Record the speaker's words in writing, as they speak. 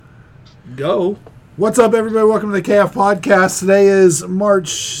Go. What's up, everybody? Welcome to the KF Podcast. Today is March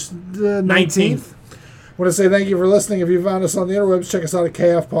 19th. I want to say thank you for listening. If you found us on the interwebs, check us out at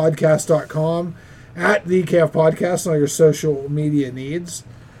kfpodcast.com, at the KF Podcast, on all your social media needs.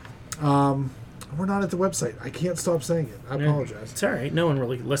 We're not at the website. I can't stop saying it. I apologize. It's all right. No one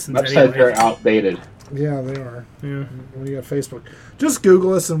really listens Websites anyway. are outdated. Yeah, they are. Yeah. We got Facebook. Just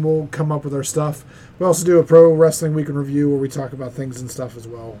Google us and we'll come up with our stuff. We also do a Pro Wrestling Week in Review where we talk about things and stuff as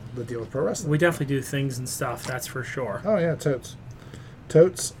well that deal with pro wrestling. We definitely do things and stuff, that's for sure. Oh, yeah, totes.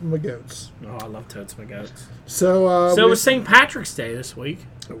 Totes, my goats. Oh, I love totes my goats. So it was St. Patrick's Day this week.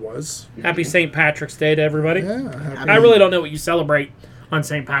 It was. Happy St. Patrick's Day to everybody. Yeah. I really don't know what you celebrate on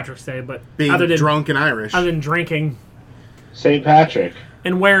St. Patrick's Day, but being other than drunk and Irish. Other than drinking. St. Patrick.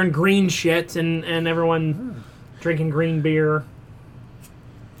 And wearing green shit and everyone drinking green beer.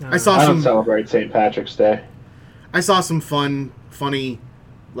 I don't celebrate St. Patrick's Day. I saw some funny,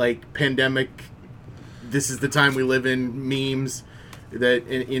 like, pandemic, this is the time we live in memes that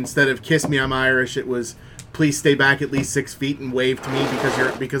instead of kiss me, I'm Irish, it was please stay back at least 6 feet and wave to me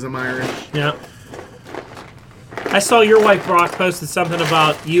because I'm Irish. Yeah. I saw your wife, Brock, posted something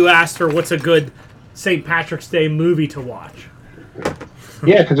about you asked her what's a good St. Patrick's Day movie to watch.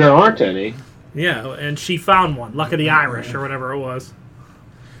 Yeah, because there aren't any. Yeah, and she found one, Luck of the Irish or whatever it was.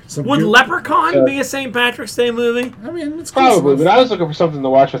 Some Would good- Leprechaun be a St. Patrick's Day movie? I mean, it's close Probably, enough. but I was looking for something to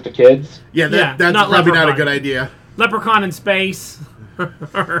watch with the kids. Yeah, Yeah, that's not probably not a Leprechaun. good idea. Leprechaun in Space,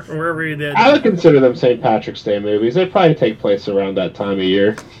 or wherever you did. I would consider them St. Patrick's Day movies. They probably take place around that time of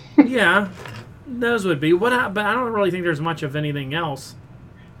year. Yeah, those would be. But I don't really think there's much of anything else.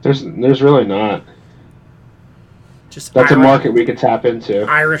 There's really not. Just That's a Irish, market we could tap into.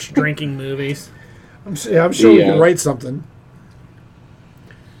 Irish drinking movies. I'm sure we can write something.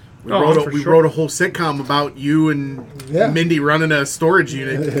 We, Oh, wrote, for we sure. wrote a whole sitcom about you and Mindy running a storage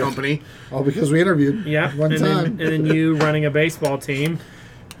unit company. All because we interviewed Yeah, one time. and then you running a baseball team.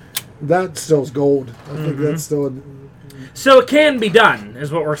 That still's gold. I think that's still... So it can be done,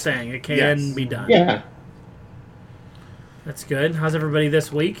 is what we're saying. It can Yes. be done. Yeah. That's good. How's everybody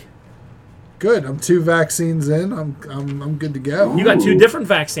this week? Good. I'm 2 vaccines in. I'm good to go. You got 2 different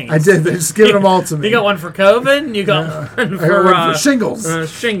vaccines. I did. They're just giving them all to me. You got one for COVID, and you got one I for, got one for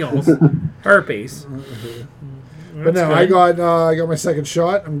shingles. shingles, herpes. But no, I got my second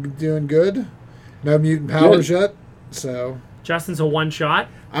shot. I'm doing good. No mutant powers yet. So Justin's a one shot.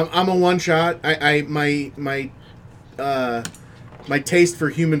 I'm a one shot. My taste for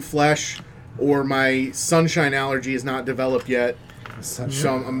human flesh or my sunshine allergy is not developed yet, so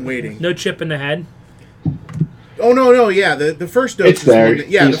I'm waiting. No chip in the head. Oh no, yeah, the first dose. It's is the there. one that,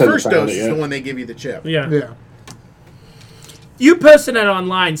 yeah, You the said first you found dose it, is yeah. the one they give you the chip. Yeah. yeah. You posted it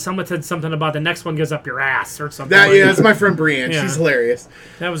online. Someone said something about the next one goes up your ass or something. That's my friend Brienne. Yeah. She's hilarious.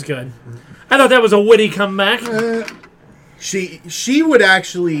 That was good. I thought that was a witty comeback. She would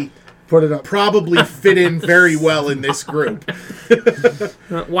actually Put it up. probably fit in very well in this group.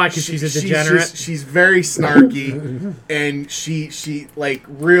 Why? Because she's a degenerate. She's very snarky, and she like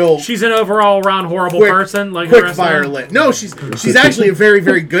real She's an overall around horrible quick, person. Like the quick rest of fire them. lit. No, she's actually a very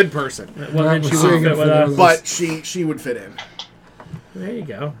very good person, Well, then she Seeing would it fit with for us. the- but she would fit in. There you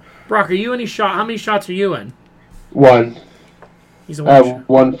go. Brock, are you any shot? How many shots are you in? One. He's a I one. have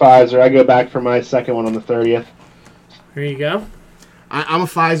one Pfizer. I go back for my second one on the 30th. There you go. I'm a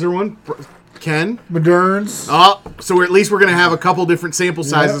Pfizer one. Ken. Moderns. Oh, so at least we're gonna have a couple different sample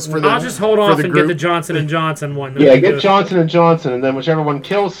sizes for the. I'll just hold for off the and group. get the Johnson & Johnson one. Yeah, get Johnson & Johnson, and then whichever one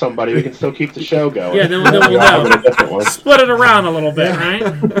kills somebody, we can still keep the show going. Yeah, then we'll Go out with know. a different one. Split it around a little bit,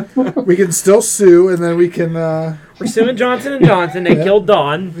 right? We can still sue, and then we can... We're suing Johnson & Johnson. They killed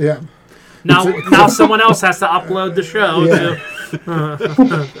Dawn. yeah. Now someone else has to upload the show. Yeah.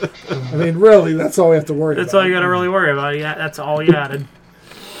 I mean, really, that's all we have to worry That's about. all you got to really worry about. Yeah, that's all he added.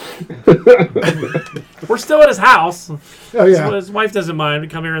 We're still at his house. Oh, yeah. His wife doesn't mind. We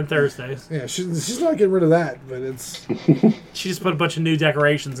come here on Thursdays. Yeah, she's not getting rid of that, but it's... She just put a bunch of new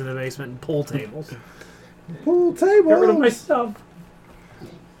decorations in the basement and pool tables. Pool table. Get rid of my stuff.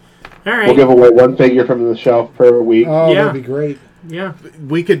 All right. We'll give away one figure from the shelf per week. Oh, Yeah. that'd be great. Yeah.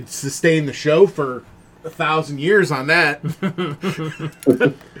 We could sustain the show for 1,000 years on that.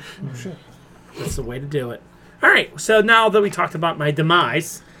 That's the way to do it. All right. So now that we talked about my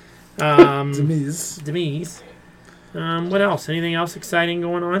demise, demise. What else? Anything else exciting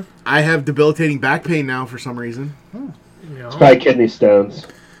going on? I have debilitating back pain now for some reason. You know? It's probably kidney stones.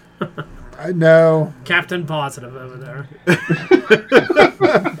 I know. Captain Positive over there.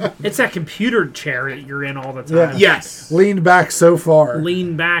 It's that computer chair that you're in all the time. Yeah. Yes. Leaned back so far.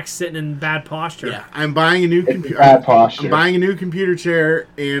 Lean back, sitting in bad posture. Yeah, I'm buying a new computer. Bad posture. I'm buying a new computer chair,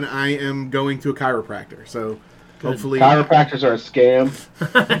 and I am going to a chiropractor. So hopefully, Chiropractors are a scam.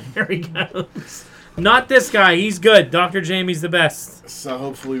 There he goes. Not this guy. He's good. Dr. Jamie's the best. so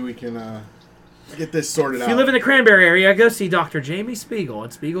hopefully we can get this sorted If out. you live in the Cranberry area, go see Dr. Jamie Spiegel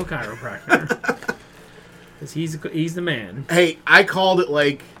at Spiegel Chiropractor. Because he's the man. Hey, I called at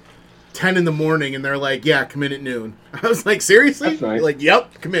like 10 in the morning, and they're like, "Yeah, come in at noon." I was like, "Seriously?" That's nice. Like,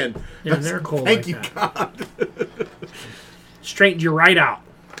 "Yep, come in." Yeah, they're cool. Thank like you, that. God. Straightened you right out.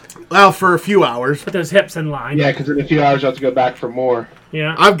 Well, for a few hours. Put those hips in line. Yeah, because in a few hours you have to go back for more.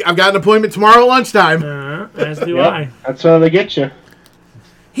 Yeah. I've got an appointment tomorrow at lunchtime. As do Yep, I. that's how they get you.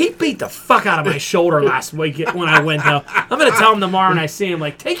 He beat the fuck out of my shoulder last week when I went though. I'm gonna tell him tomorrow when I see him,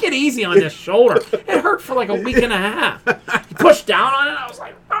 like, take it easy on this shoulder. It hurt for like a week and a half. He pushed down on it. I was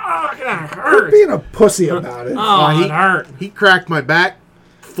like, fuck, it Quit hurts. being a pussy about it. Oh, it hurt. He cracked my back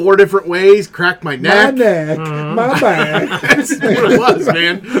 4 different ways, cracked my My neck. neck, my back. That's what it was,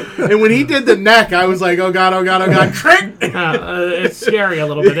 man. And when he did the neck, I was like, oh God, oh God, oh God. Trick! It's scary a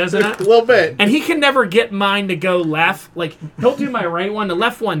little bit, isn't it? A little bit. And he can never get mine to go left. Like, he'll do my right one, the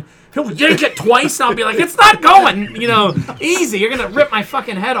left one. He'll yank it twice, and I'll be like, it's not going, easy. You're going to rip my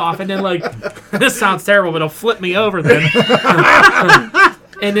fucking head off. And then, like, this sounds terrible, but he'll flip me over then.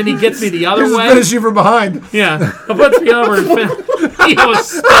 And then he gets me the other Just way. finish you from behind. Yeah. He puts me over and he was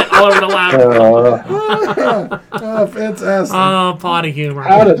spit all over the lap. Oh, fantastic. Oh, potty humor.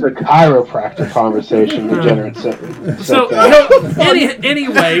 How does a chiropractic conversation degenerate? So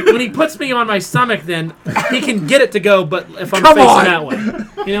anyway, when he puts me on my stomach, then he can get it to go. But if I'm Come facing on. that way,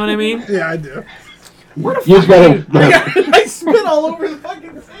 you know what I mean? Yeah, I do. You just gotta. I spit all over the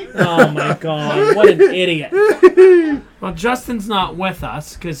fucking thing. Oh my god, what an idiot! Well, Justin's not with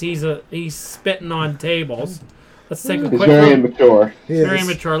us because he's spitting on tables. Let's take a He's quick very look. immature. He is. Very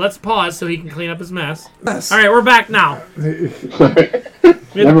immature. Let's pause so he can clean up his mess. Yes. All right, we're back now.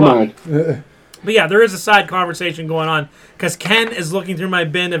 Never mind. But yeah, there is a side conversation going on because Ken is looking through my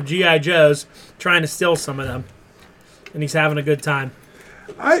bin of G.I. Joes, trying to steal some of them, and he's having a good time.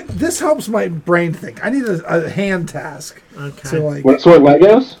 This helps my brain think. I need a hand task. Okay. So, like, What sort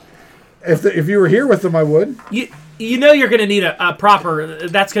Legos? if you were here with them, I would. You know you're going to need a proper...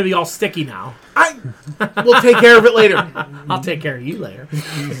 That's going to be all sticky now. We'll take care of it later. I'll take care of you later.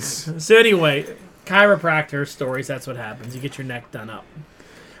 So anyway, chiropractor stories, that's what happens. You get your neck done up.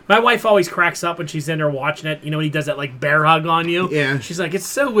 My wife always cracks up when she's in there watching it. When he does that, like, bear hug on you. Yeah. She's like, it's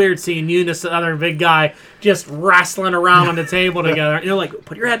so weird seeing you and this other big guy just wrestling around on the table together. Like,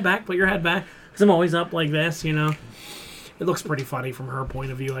 put your head back. Because I'm always up like this, It looks pretty funny from her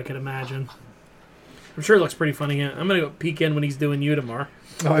point of view, I can imagine. I'm sure it looks pretty funny. I'm going to go peek in when he's doing you tomorrow.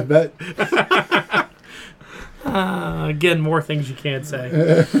 Oh, I bet. Again, more things you can't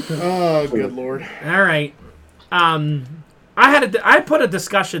say. Oh, good Lord. All right. I put a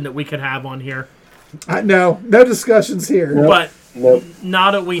discussion that we could have on here, No discussions here. but Nope.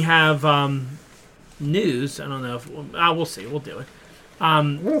 now that we have news, I don't know if we'll see. We'll do it.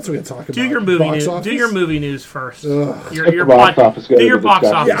 What else are we gonna talk about? Do your movie Box news. office? Do your movie news first. Ugh. Your box office go Do to your the box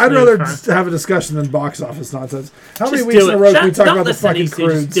discussion. office. Yeah, I'd news rather first. just have a discussion than box office nonsense. How many Just weeks do in a it. row can we Just talk don't about the listen to fucking these two,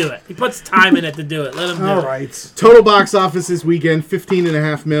 just crudes? do it. He puts time in it to do it. Let him do All it. right. Total box office this weekend,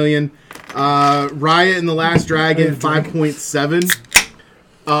 $15.5 million. Riot and the Last Dragon,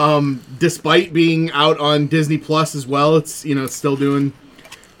 5.7. Despite being out on Disney Plus as well, it's it's still doing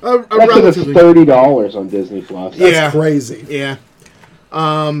a That's because relatively. it's $30 on Disney Plus. That's Yeah. crazy. Yeah.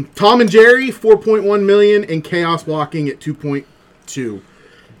 Tom and Jerry, 4.1 million, and Chaos Walking at 2.2.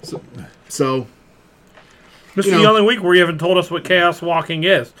 So This You is know. the only week where you haven't told us what Chaos Walking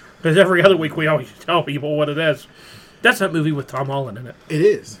is. Because every other week we always tell people what it is. That's that movie with Tom Holland in it. it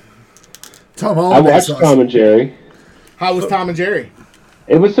is. Tom I Holland. watched Tom and Jerry. How was Tom and Jerry?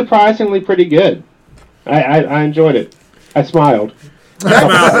 It was surprisingly pretty good. I enjoyed it. I smiled.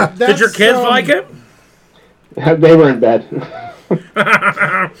 Did your kids like it? They were in bed.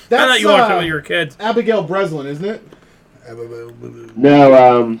 I thought you watched it with your kids. Abigail Breslin, isn't it?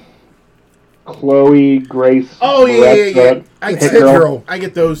 No, Chloe Grace. Oh yeah. Moretz, It's Hit Hit Girl. Girl. I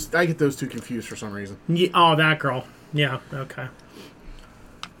get those two confused for some reason. Yeah, oh, that girl. Yeah, okay.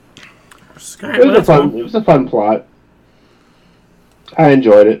 All right, It well, was a that's fun. cool. It was a fun plot. I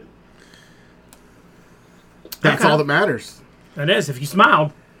enjoyed it. That's Okay. all that matters. That is, if you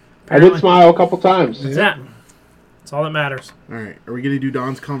smiled. I did smile a couple times. That's it. That's all that matters. All right, are we gonna do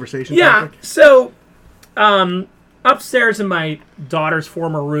Don's conversation? Yeah, topic? so, upstairs in my daughter's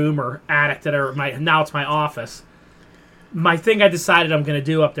former room or attic now it's my office. My thing I decided I'm going to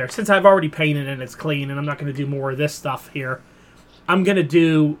do up there, since I've already painted and it's clean and I'm not going to do more of this stuff here, I'm going to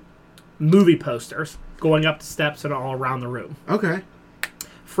do movie posters going up the steps and all around the room. Okay.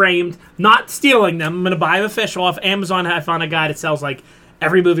 Framed, not stealing them. I'm going to buy them official off Amazon. I found a guy that sells like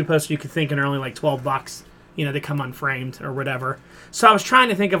every movie poster you could think, and they're only like $12. They come unframed or whatever. So I was trying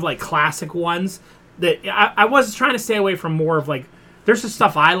to think of like classic ones that I was trying to stay away from more of like, there's the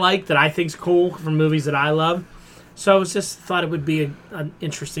stuff I like that I think's cool from movies that I love. So I was just thought it would be an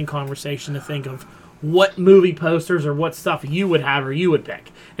interesting conversation to think of what movie posters or what stuff you would have or you would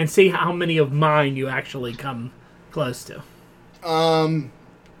pick, and see how many of mine you actually come close to.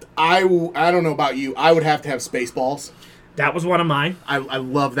 I don't know about you. I would have to have Spaceballs. That was one of mine. I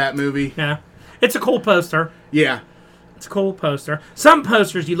love that movie. Yeah. It's a cool poster. Yeah. It's a cool poster. Some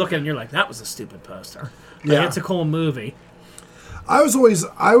posters you look at and you're like, that was a stupid poster. But Yeah. it's a cool movie. I was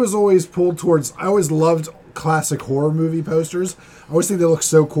always pulled towards. I always loved classic horror movie posters. I always think they look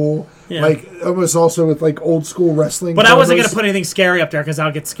so cool. Yeah. Like almost also with like old school wrestling. But I wasn't going covers. to put anything scary up there because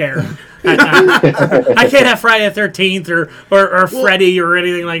I'll get scared. I can't have Friday the 13th or Freddy or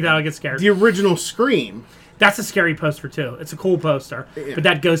anything like that. I'll get scared. The original Scream. That's a scary poster too. It's a cool poster, but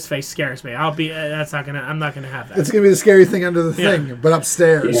that ghost face scares me. I'm not gonna have that. It's gonna be the scary thing under the thing, but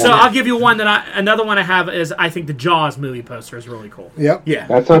upstairs. So I'll give you one another one I have is I think the Jaws movie poster is really cool. Yep. Yeah.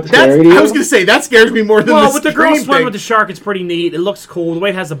 That's not scary to you? I was going to say, that scares me more than Well, the with the girl Scream swimming thing. with the shark, it's pretty neat. It looks cool. The way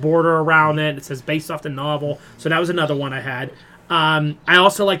it has the border around it. It says based off the novel. So that was another one I had. I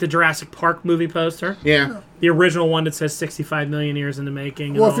also like the Jurassic Park movie poster. Yeah. The original one that says 65 million years in the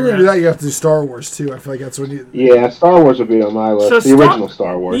making. Well, if you're gonna do that, you have to do Star Wars too. I feel like that's when you. Yeah, Star Wars would be on my list. So The original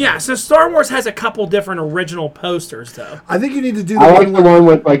Star Wars. Yeah, so Star Wars has a couple different original posters, though. I think you need to do the I like one the one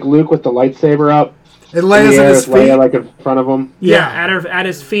with like Luke with the lightsaber up. It lands in at the his air, Leia, feet. like in front of him. Yeah, at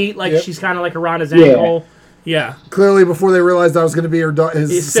his feet, like Yep. she's kind of like around his ankle. Yeah. Clearly, before they realized that was going to be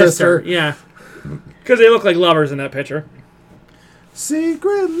his sister. Yeah. Because they look like lovers in that picture.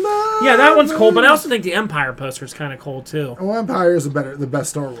 Secret love. Yeah, that one's cool, but I also think the Empire poster is kind of cool, too. Oh, Empire is the best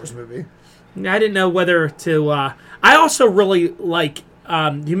Star Wars movie. I didn't know whether to... I also really like... do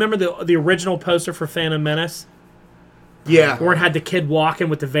you remember the original poster for Phantom Menace? Yeah. Where it had the kid walking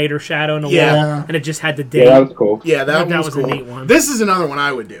with the Vader shadow in the Yeah. wall, and it just had the date. Yeah, that was cool. Yeah, that That was was cool. a neat one. This is another one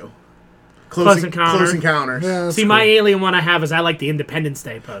I would do. Close Encounter. Close Encounters. Yeah, that's See, cool. my alien one I have is I like the Independence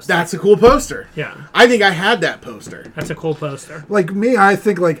Day poster. That's a cool poster. Yeah. I think I had that poster. That's a cool poster. Like me, I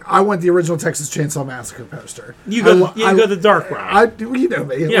think like I want the original Texas Chainsaw Massacre poster. You go the dark route. You know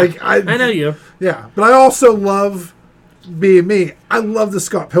me. Yeah, Like I know you. Yeah, but I also love being me. I love the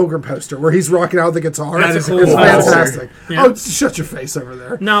Scott Pilgrim poster where he's rocking out the guitar. That's a cool It's poster. fantastic. Yeah. Oh, shut your face over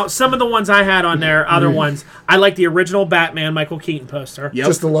there. Now, some of the ones I had on there, other ones, I like the original Batman Michael Keaton poster. Yep.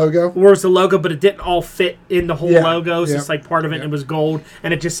 Just the logo. Where it's the logo, but it didn't all fit in the whole Yeah, logo. It's yeah. just like part of it, and it was gold,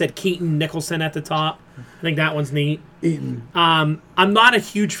 and it just said Keaton Nicholson at the top. I think that one's neat. Eaton. I'm not a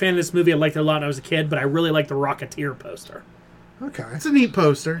huge fan of this movie. I liked it a lot when I was a kid, but I really like the Rocketeer poster Okay. It's a neat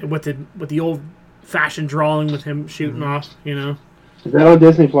poster. with the old fashioned drawing with him shooting off. You know, Is that on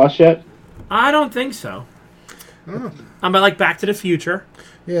Disney Plus yet? I don't think so. I like Back to the Future.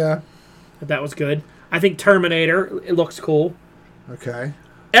 Yeah. That was good. I think Terminator. It looks cool. Okay.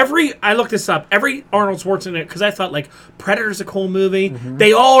 I looked this up. Every Arnold Schwarzenegger, because I thought like Predator's a cool movie.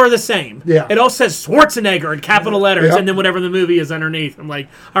 They all are the same. Yeah. It all says Schwarzenegger in capital letters, Yep. and then whatever the movie is underneath. I'm like,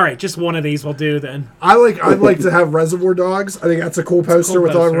 all right, just one of these will do then. I'd like to have Reservoir Dogs. I think that's a cool poster cool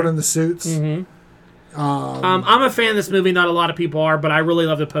with poster. everyone in the suits. I'm a fan of this movie. Not a lot of people are, but I really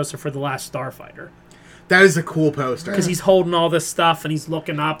love the poster for The Last Starfighter That is a cool poster. because he's holding all this stuff and he's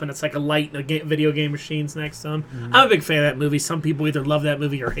looking up, and it's like a light and video game machines next to him. I'm a big fan of that movie. Some people either love that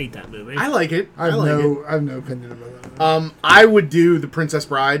movie or hate that movie. I like it. I have no opinion about that. I would do The Princess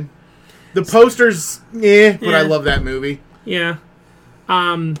Bride. The posters, but I Yeah. love that movie. Yeah.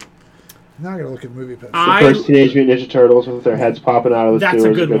 Now I gotta look at movie posters. The first Teenage Mutant Ninja Turtles with their heads popping out of the That's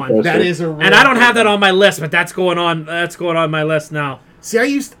sewers. a good one. poster. That is a real And I don't have that on my list, but that's going on. That's going on my list now. See,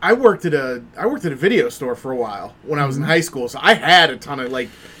 I worked at a video store for a while when I was in high school, so I had a ton of like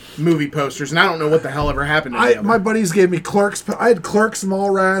movie posters, and I don't know what the hell ever happened to them. My buddies gave me Clerks. I had Clerks,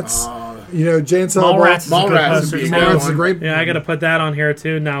 Mallrats. Jane Silent Bob. Mallrats is a good Mallrats poster. would be a too. good Mallrats one. is a great. Yeah, I got to put that on here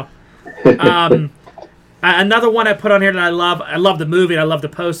too now. Another one I love the movie and I love the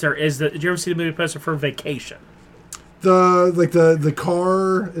poster, is did you ever see the movie poster for Vacation? the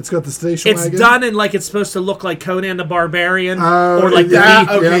car. It's got the station It's wagon. done in like it's supposed to look like Conan the Barbarian, Oh, or like that-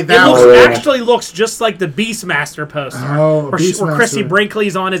 the okay, it that looks one. actually looks just like the Beastmaster poster, Oh, where Beastmaster. Chrissy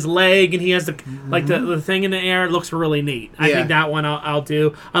Brinkley's on his leg and he has the like the thing in the air. It looks really neat. I Yeah. think that one I'll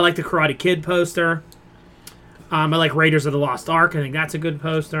do. I like the Karate Kid poster. I like Raiders of the Lost Ark. I think that's a good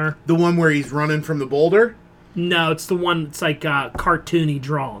poster. The one where he's running from the boulder. No, it's the one that's like cartoony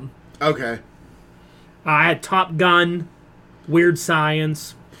drawn. Okay. I had Top Gun, Weird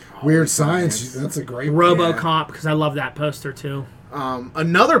Science, Weird Science. That's a great RoboCop, because I love that poster too.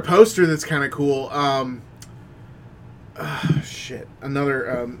 Another poster that's kind of cool.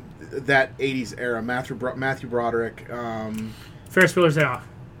 Another that '80s era. Matthew Broderick. Ferris Bueller's Day Off.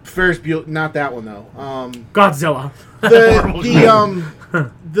 Ferris Bueller. Not that one though. Godzilla.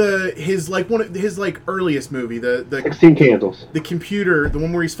 His earliest movie. The 16 Candles. the computer. The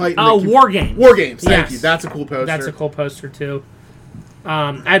one where he's fighting. Oh, War Games. War Games. Thank Yes. you. That's a cool poster. That's a cool poster too.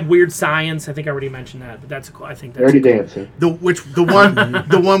 I had Weird Science. I think I already mentioned that, but that's a cool. I think that's Dirty cool. Dancing.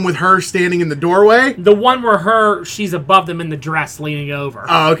 The one with her standing in the doorway. The one where she's above them in the dress, leaning over.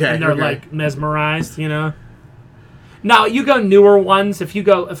 Oh, okay. And they're okay. like mesmerized, you know. Now you go newer ones.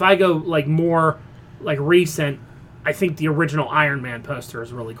 If I go like more like recent, I think the original Iron Man poster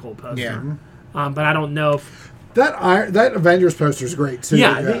is a really cool poster. Yeah. But I don't know if that Avengers poster is great too.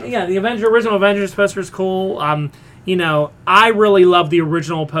 the original Avengers poster is cool. I really love the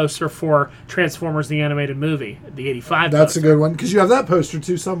original poster for Transformers the animated movie, the '85. That's poster. a good one because you have that poster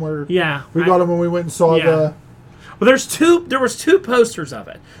too somewhere. Yeah, we got them when we went and saw the. Well, there was two posters of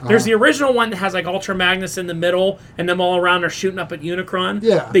it. There's the original one that has like Ultra Magnus in the middle, and them all around are shooting up at Unicron.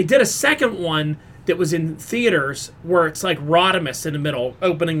 Yeah. They did a second one that was in theaters where it's like Rodimus in the middle,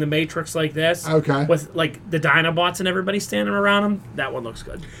 opening the Matrix like this. Okay. With like the Dinobots and everybody standing around him. That one looks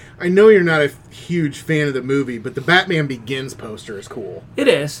good. I know you're not a huge fan of the movie, but the Batman Begins poster is cool. It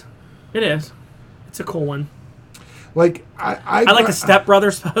is. It's a cool one. Like I like the Step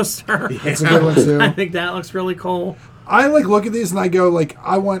Brothers poster. That's a good one too. I think that looks really cool. I like look at these and I go like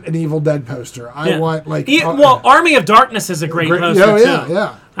I want an Evil Dead poster. I want like Army of Darkness is a great poster oh, yeah, too.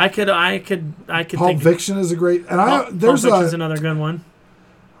 yeah. I could Pulp think Fiction is a great and Pulp Fiction's another good one.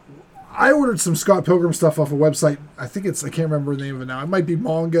 I ordered some Scott Pilgrim stuff off a website. I think I can't remember the name of it now. It might be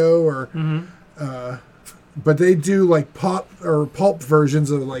Mongo or but they do like pulp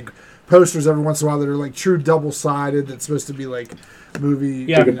versions of like posters every once in a while that are like true double-sided that's supposed to be like movie.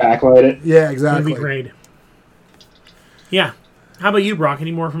 Yeah. You can backlight it. Yeah, exactly. Movie grade. Yeah. How about you, Brock?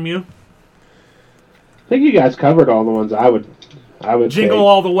 Any more from you? I think you guys covered all the ones I would Jingle take.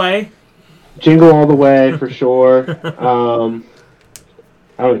 All the Way. Jingle All the Way for sure.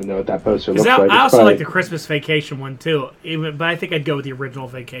 I don't even know what that poster looks like. I also like the Christmas Vacation one too. But I think I'd go with the original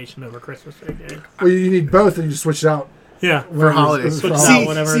Vacation over Christmas Vacation. Well, you need both and you switch it out. Yeah. For holidays. Switch it out, See,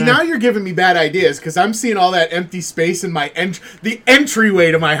 whatever see it now is. you're giving me bad ideas because I'm seeing all that empty space in my the entryway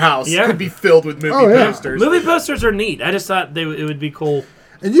to my house Yeah. could be filled with movie Oh, yeah. posters. Movie posters are neat. I just thought it would be cool.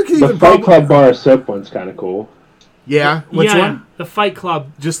 And you can The even Fight Club Bar of Soap one's kind of cool. Yeah, Which yeah, one? The Fight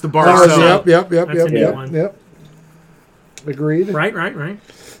Club. just the bar. Oh, soap. yep. That's a neat one. Yep. Agreed. Right.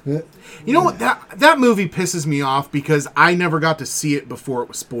 You know what? That movie pisses me off because I never got to see it before it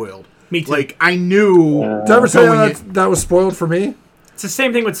was spoiled. Me too. Like I knew. Did I ever tell you going that was spoiled for me? It's the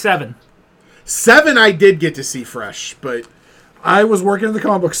same thing with Seven. 7 I did get to see fresh, but I was working in the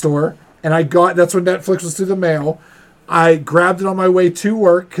comic book store, and that's when Netflix was through the mail. I grabbed it on my way to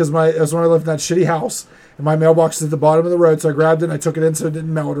work because that was when I lived in that shitty house, and my mailbox is at the bottom of the road. So I grabbed it, and I took it in so it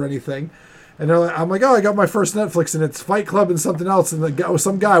didn't melt or anything. And I'm like, oh, I got my first Netflix, and it's Fight Club and something else. And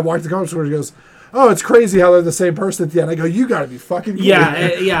some guy walked the comic store and goes, oh, it's crazy how they're the same person at the end. I go, you got to be fucking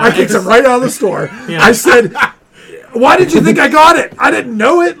kidding me. Yeah. I kicked him right out of the store. Yeah. I said, why did you think I got it? I didn't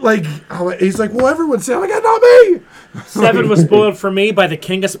know it. Like, he's like, well, everyone's saying, I'm like, not me. 7 was spoiled for me by the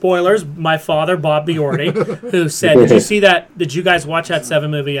king of spoilers, my father, Bob Biordi, who said, did you see that? Did you guys watch that 7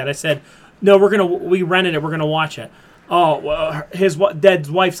 movie yet? I said, no, we rented it. We're going to watch it. Oh, well, his dead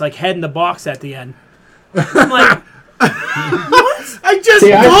wife's like head in the box at the end. I'm like, what? I just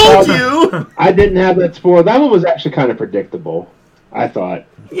told you. I didn't have that spoiled. That one was actually kind of predictable, I thought.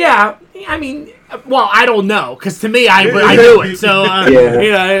 Yeah, I mean, well, I don't know, because to me, I knew it. So,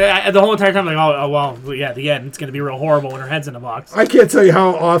 the whole entire time, I'm like, oh, well, yeah, at the end, it's going to be real horrible when her head's in a box. I can't tell you how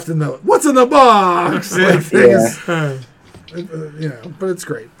often what's in the box? Like, things, but it's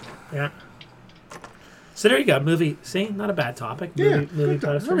great. Yeah. So there you go, movie. See, not a bad topic. Movie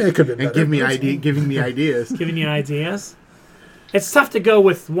posters. I mean, it could be better. And giving me ideas. Giving you ideas. It's tough to go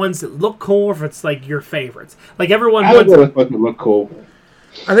with ones that look cool or if it's like your favorites. Like everyone I would wants. go with what would look cool.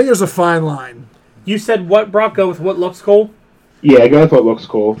 I think there's a fine line. You said what, Brock? Go with what looks cool? Yeah, go with what looks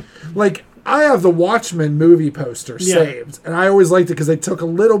cool. Like, I have the Watchmen movie poster saved, and I always liked it because they took a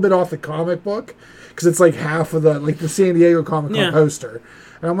little bit off the comic book, because it's like half of the San Diego Comic Con poster.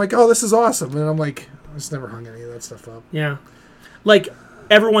 And I'm like, oh, this is awesome. And I'm like, I just never hung any of that stuff up. Yeah. Like,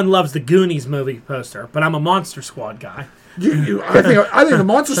 everyone loves the Goonies movie poster, but I'm a Monster Squad guy. I think the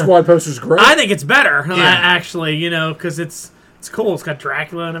Monster Squad poster is great. I think it's better, actually, because it's cool. It's got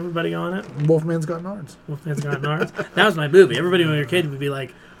Dracula and everybody on it. Wolfman's Got Nards. Wolfman's Got Nards. That was my movie. Everybody when you're a kid would be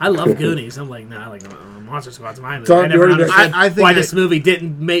like, I love Goonies. I'm like, nah, Monster Squad's my movie. Tom, I never understood I think why this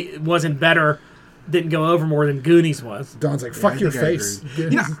movie wasn't better, didn't go over more than Goonies was. Don's like, fuck your face.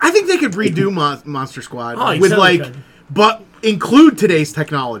 I think they could redo Monster Squad Oh, with but include today's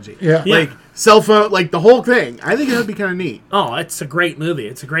technology. Yeah. Like cell phone, like the whole thing. I think it would be kind of neat. Oh, it's a great movie.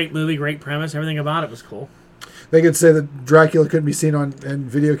 It's a great movie, great premise. Everything about it was cool. They could say that Dracula couldn't be seen on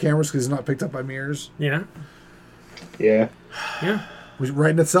video cameras because he's not picked up by mirrors. Yeah. Yeah. Yeah. Which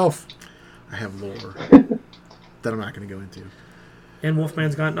writing itself. I have lore that I'm not going to go into. And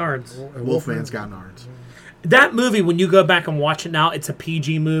Wolfman's Got Nards. Wolfman's Got Nards. That movie, when you go back and watch it now, it's a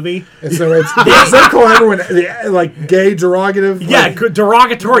PG movie. And so they call everyone like gay, derogative.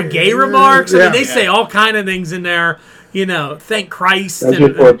 Derogatory gay remarks. I mean, they say all kind of things in there. Thank Christ. That's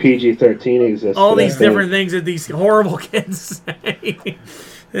before PG-13 exists. All these different things that these horrible kids say.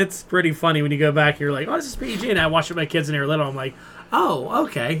 It's pretty funny when you go back. You're like, oh, this is PG. And I watch it with my kids when they were little. I'm like, oh,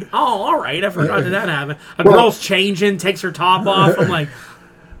 okay. Oh, all right. I forgot that happened. A girl's changing, takes her top off. I'm like,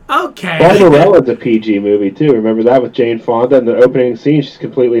 okay. Barbarella's a PG movie, too. Remember that with Jane Fonda? In the opening scene, she's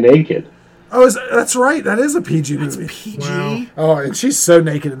completely naked. Oh, that's right. That is a PG movie. It's PG? Wow. Oh, and she's so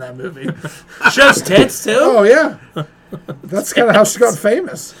naked in that movie. Shows tits, too? Oh, yeah. That's kind of how she got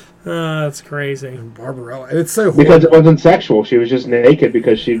famous. That's crazy. Barbarella. And it's so horrible. Because it wasn't sexual. She was just naked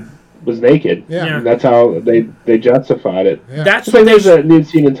because she was naked. Yeah. And that's how they justified it. Yeah. That's what there's a nude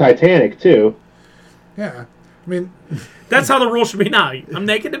scene in Titanic, too. Yeah. I mean... That's how the rule should be now. I'm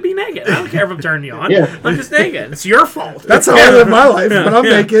naked to be naked. I don't care if I'm turning you on. Yeah. I'm just naked. It's your fault. That's how I live my life. When I'm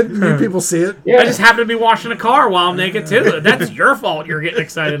naked, you people see it. Yeah. I just happen to be washing a car while I'm naked, too. That's your fault you're getting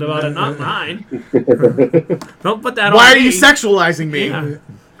excited about it, not mine. Don't put that on Why are me. you sexualizing me? Yeah.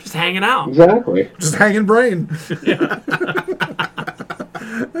 Just hanging out. Exactly. Just hanging brain. Yeah.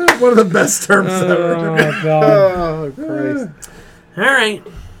 One of the best terms ever. Oh, God. Oh, Christ. All right.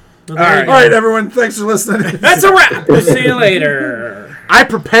 Well, All right, everyone. Thanks for listening. That's a wrap. We'll see you later. I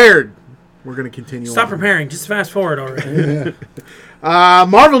prepared. We're going to continue Stop on. preparing. Just fast forward already.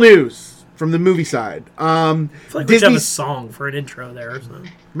 Marvel news from the movie side. I feel like we should have a song for an intro there or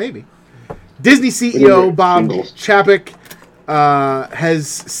something. Maybe. Disney CEO Bob Chapek has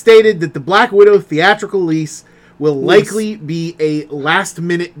stated that the Black Widow theatrical release will likely be a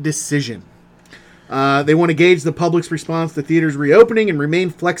last-minute decision. They want to gauge the public's response to theaters reopening and remain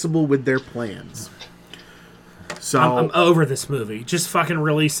flexible with their plans. So I'm over this movie. Just fucking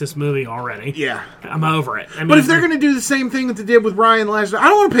release this movie already. Yeah. I'm over it. I mean, But if they're going to do the same thing that they did with Ryan last year, I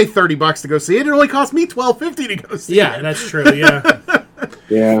don't want to pay $30 to go see it. It only cost me $12.50 to go see it. Yeah, that's true. Yeah.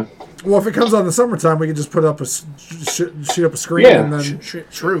 Yeah. Well, if it comes on the summertime, we can just put up shoot up a screen and then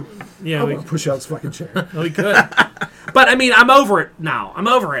True. Yeah, I'll push out his fucking chair. we could. But I mean, I'm over it now. I'm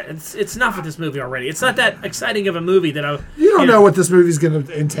over it. It's enough with this movie already. It's not that exciting of a movie that I. You don't know what this movie's going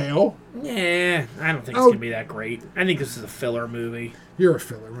to entail. Yeah, I don't think it's gonna be that great. I think this is a filler movie. You're a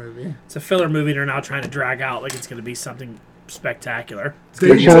filler movie. It's a filler movie they're now trying to drag out like it's gonna be something spectacular.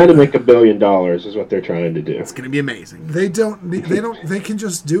 They're trying to make $1 billion is what they're trying to do. It's going to be amazing. They can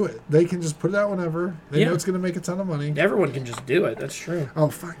just do it. They can just put it out whenever. They know it's going to make a ton of money. Everyone can just do it. That's true. Oh,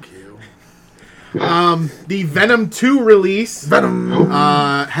 fuck you. The Venom 2 release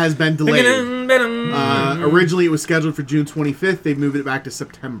has been delayed. Originally, it was scheduled for June 25th. They've moved it back to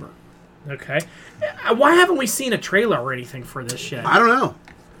September. Okay. Why haven't we seen a trailer or anything for this yet? I don't know.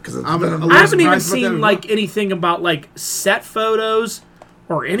 I I haven't even seen anything about set photos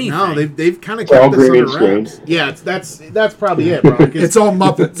or anything. No, they've kind of It's all kept this green under wraps. screen. Yeah, that's probably it, bro. It's all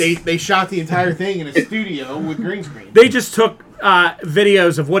Muppets. They shot the entire thing in a studio with green screen. They just took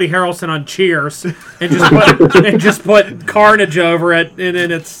videos of Woody Harrelson on Cheers and just put Carnage over it, and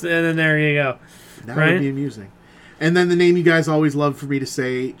then there you go. That would be amusing. And then the name you guys always love for me to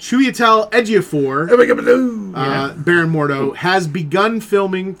say, Chiwetel Ejiofor, Baron Mordo, has begun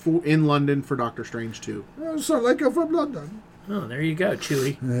filming in London for Doctor Strange 2. So like I'm from London. Oh, there you go,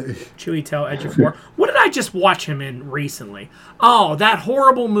 Chiwetel Ejiofor. What did I just watch him in recently? Oh, that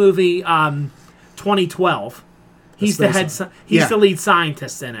horrible movie, 2012. He's the lead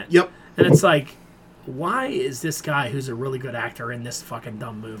scientist in it. Yep. And it's like, why is this guy who's a really good actor in this fucking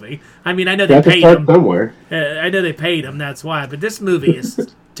dumb movie? I mean, I know You they have to paid start him. somewhere. I know they paid him, that's why. But this movie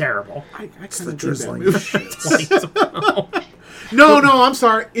is terrible. I It's kind the of drizzling movie. shit. No, I'm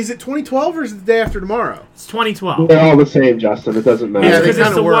sorry. Is it 2012 or is it the day after tomorrow? It's 2012. They're all the same, Justin. It doesn't matter. Yeah, they Because it's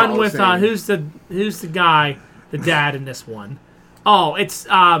kinda the were one all with the same. who's the guy, the dad in this one? Oh, it's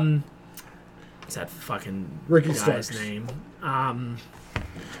what's that fucking Ricky guy's Starks. name? Billy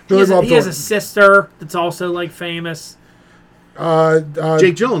He has Bob a Thornton. sister that's also like famous. Jake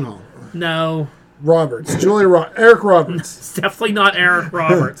Gyllenhaal. No, Roberts. Eric Roberts. it's definitely not Eric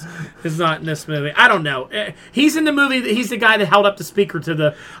Roberts. Is not in this movie. I don't know. He's in the movie. He's the guy that held up the speaker to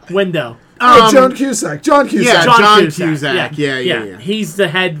the window. John Cusack. John Cusack. Yeah, John Cusack. Yeah. He's the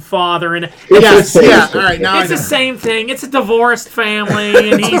head father, and Yes, It's yeah. the All right, now I it's the know. same thing. It's a divorced family,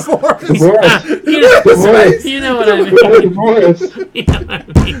 and he's Divorce. you know what I mean. Divorce. You know what I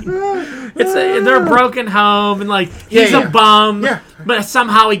mean? They're a broken home, and like he's Yeah. a bum, Yeah. but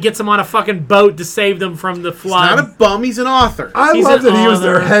somehow he gets them on a fucking boat to save them from the flood. Not a bum. He's an author. I He's love an that he was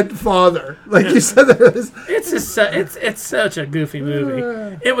their author. head father. Like you said, that was, It's such a goofy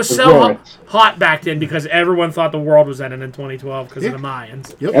movie. It was so Divorce. hot back then because everyone thought the world was ending in 2012 because of the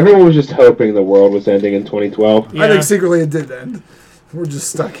Mayans. Everyone was just hoping the world was ending in 2012. Yeah. I think secretly it did end. We're just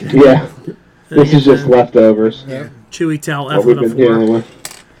stuck here. Yeah. This is just leftovers. Chewie tell What F we've with a been dealing 4. with.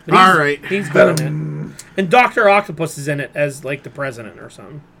 But he's- All right. He's good in it. And Dr. Octopus is in it as like the president or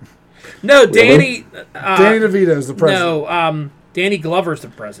something. No, Danny. Danny DeVito is the president. No, Danny Glover's the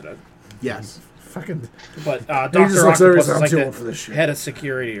president. Yes. Fucking. But He Dr. just looks over and Octopus says, is I'm like too the old for this shit. head of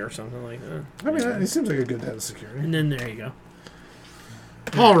security or something like that. I mean, he seems like a good head of security. And then there you go.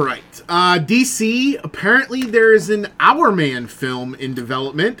 All right. DC, apparently there is an Our Man film in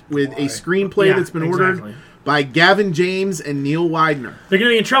development with a screenplay Yeah, that's been exactly. ordered by Gavin James and Neil Widener. They're going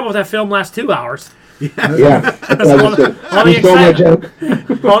to be in trouble if that film lasts 2 hours. Yeah. That's what I just said. all the You stole my excitement.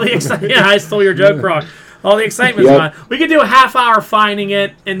 joke. All the excitement. Yeah, I stole your joke, Brock. All the excitement's Yep. gone. We could do a half hour finding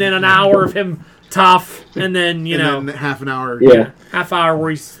it, and then an hour of him tough, and then And then half an hour. Yeah. half hour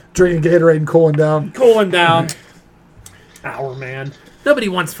where he's Drinking Gatorade and cooling down. cooling down. Our Man. Nobody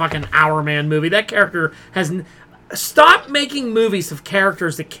wants fucking Our Man movie. That character has. Stop making movies of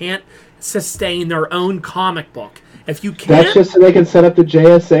characters that can't sustain their own comic book. If you can't, That's just so they can set up the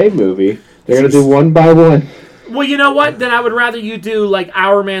JSA movie. They're going to do one by one. well, you know what? Then I would rather you do like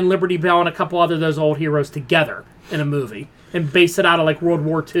Our Man, Liberty Bell, and a couple other of those old heroes together in a movie and base it out of like World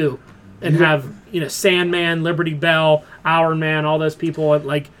War II, and have Sandman, Liberty Bell, Our Man, all those people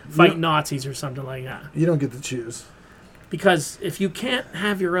like fight Nazis or something like that. You don't get to choose. Because if you can't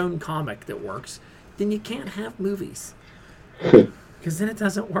have your own comic that works, then you can't have movies. Because then it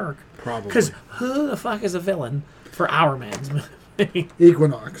doesn't work. Probably. Because who the fuck is a villain for Our Man's movie?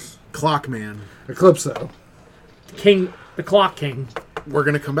 Equinox. Clockman. Eclipso. King, the Clock King. We're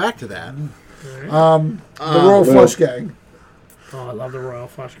going to come back to that. The Royal Flush Gang. Oh, I love the Royal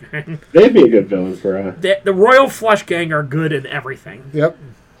Flush Gang. They'd be a good villain for The Royal Flush Gang are good in everything. Yep.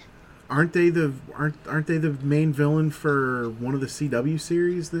 Aren't they the main villain for one of the CW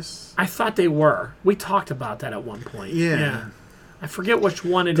series? This I thought they were. We talked about that at one point. Yeah. I forget which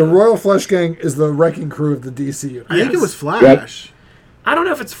one it The is. Royal Flush Gang is the wrecking crew of the DC universe. I think it Yes. was Flash. I don't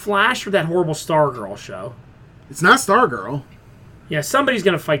know if it's Flash or that horrible Stargirl show. It's not Stargirl. Yeah, somebody's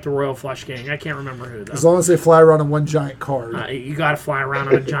going to fight the Royal Flush Gang. I can't remember who, though. As long as they fly around on one giant card. You got to fly around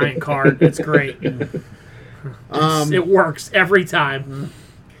on a giant card. It's great. It works every time.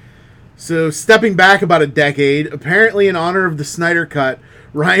 So, stepping back about a decade, apparently in honor of the Snyder Cut,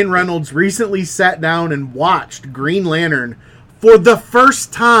 Ryan Reynolds recently sat down and watched Green Lantern for the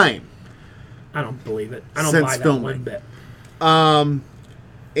first time. I don't believe it. I don't Since buy that filming. one bit.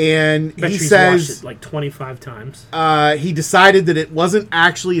 And Bet he she's watched says it like 25 times. he decided that it wasn't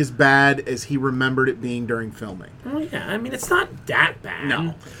actually as bad as he remembered it being during filming. Well, yeah, I mean, it's not that bad.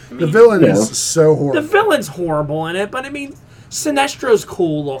 No. The villain Yeah. is so The horrible. villain's horrible in it, but I mean, Sinestro's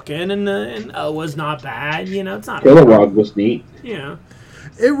cool looking, and Oa's not bad. It's not. Kilowog was neat. Yeah.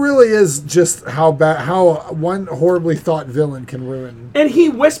 It really is just how one horribly thought villain can ruin. And he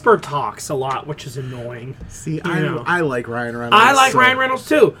whisper talks a lot, which is annoying. See, know. I like Ryan Reynolds. I like so- Ryan Reynolds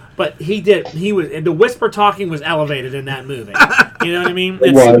too, but the whisper talking was elevated in that movie. You know what I mean?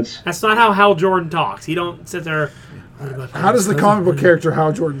 It was. That's not how Hal Jordan talks. He don't sit there. How does the comic book character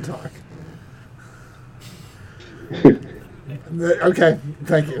Hal Jordan talk? Okay,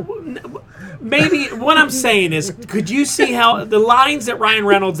 thank you. Maybe what I'm saying is, could you see how the lines that Ryan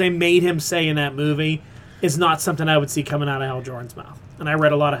Reynolds they made him say in that movie is not something I would see coming out of Hal Jordan's mouth. And I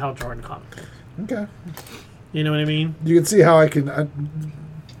read a lot of Hal Jordan comics. Okay. You know what I mean? You can see how I can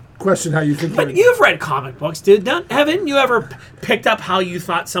question how you think. But you've read comic books, dude. Haven't you ever picked up how you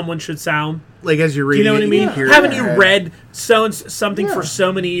thought someone should sound? Like as you're Do you reading, know what I mean? hear Haven't it. you read something Yeah. for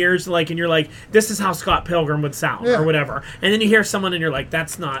so many years, like, and you're like, this is how Scott Pilgrim would sound, Yeah. or whatever, and then you hear someone and you're like,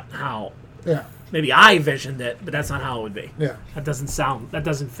 that's not how. Yeah. Maybe I visioned it, but that's not how it would be. Yeah. That doesn't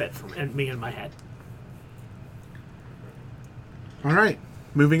fit for me in my head. All right,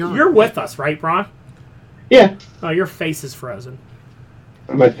 moving on. You're with us, right, Brock? Yeah. Oh, your face is frozen.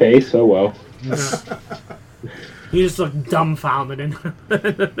 My face, oh well. You just look dumbfounded.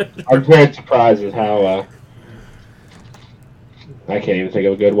 I'm very surprised at how, I can't even think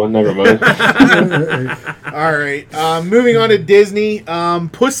of a good one, never mind. All right, moving on to Disney.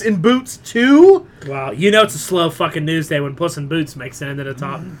 Puss in Boots 2. Wow, you know it's a slow fucking news day when Puss in Boots makes it into the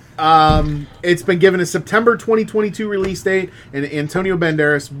top. It's been given a September 2022 release date, and Antonio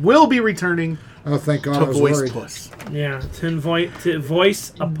Banderas will be returning Oh, thank God, to I was voice worried. Puss. Yeah, to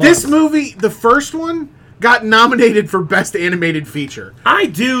voice a Puss. This movie, the first one, got nominated for Best Animated Feature. I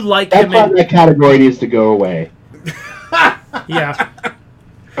do like That him. part of that category needs to go away. Yeah,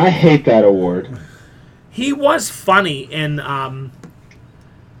 I hate that award. he was funny in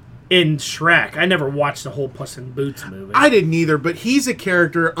Shrek. I never watched the whole Puss in Boots movie. I didn't either, but he's a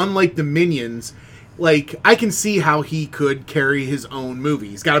character, unlike the Minions. Like, I can see how he could carry his own movie.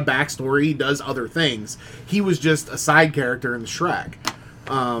 He's got a backstory. He does other things. He was just a side character in the Shrek.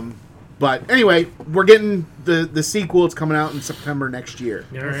 But anyway, we're getting the sequel. It's coming out in September next year.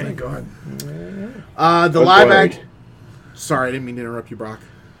 All right. Thank God. The I'm live worried. act. Sorry, I didn't mean to interrupt you, Brock.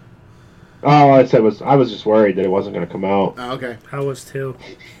 All I said was I was just worried that it wasn't going to come out. Oh, okay. I was too.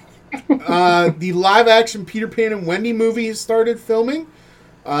 The live action Peter Pan and Wendy movie has started filming.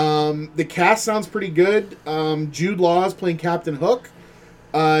 The cast sounds pretty good. Jude Law is playing Captain Hook.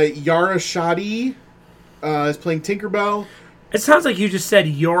 Yara Shadi is playing Tinkerbell. It sounds like you just said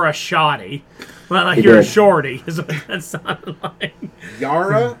you're a shoddy. Well, like He you're a did. shorty, is what that sounded like.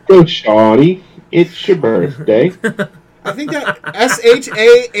 Yara? Go, Shawty. It's your birthday. I think that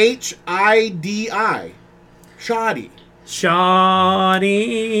Shahidi. Shoddy.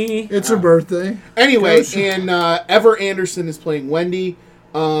 Shoddy. It's her birthday. Anyway, Gosh. and Ever Anderson is playing Wendy.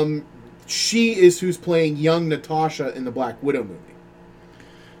 She is who's playing young Natasha in the Black Widow movie.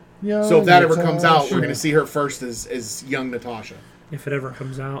 Young So if that ever comes out, Natasha. we're going to see her first as young Natasha. If it ever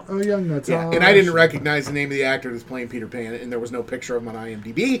comes out. Oh, young Natasha. Yeah, and I didn't recognize the name of the actor that's playing Peter Pan, and there was no picture of him on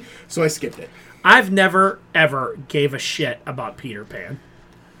IMDb, so I skipped it. I've never ever gave a shit about Peter Pan.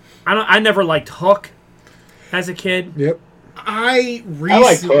 I never liked Hook as a kid. Yep. I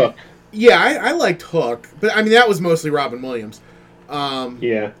like Hook. Yeah, I liked Hook, but I mean that was mostly Robin Williams.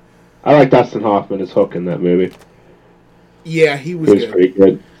 Yeah. I like Dustin Hoffman as Hook in that movie. Yeah, he was He was good. pretty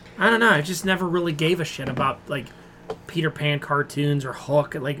good. I don't know. I just never really gave a shit about like Peter Pan cartoons or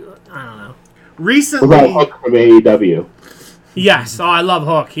Hook. Like I don't know. What Recently, about Hook from AEW? Yes. Oh, I love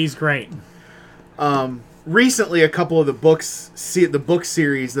Hook. He's great. recently, a couple of the books, the book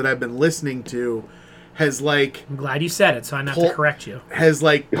series that I've been listening to, has like I'm glad you said it, so I don't have to correct you.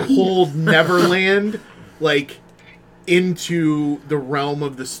 pulled Neverland like into the realm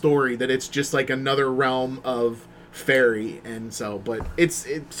of the story, that it's just like another realm of fairy, and so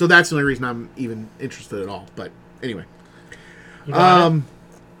so that's the only reason I'm even interested at all. But anyway, You got it?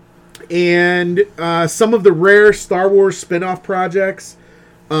 and some of the rare Star Wars spin-off projects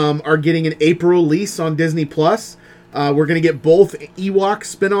are getting an April release on Disney Plus. We're gonna get both Ewok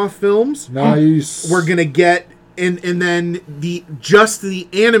spin-off films. Nice. We're gonna get and then the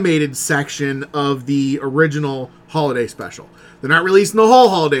animated section of the original holiday special. They're not releasing the whole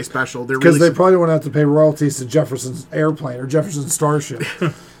holiday special. They're Because they releasing, probably won't have to pay royalties to Jefferson's airplane or Jefferson's Starship.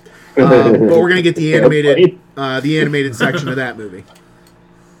 but we're gonna get the animated section of that movie.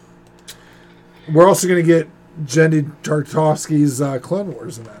 We're also going to get Jenny Tartovsky's Clone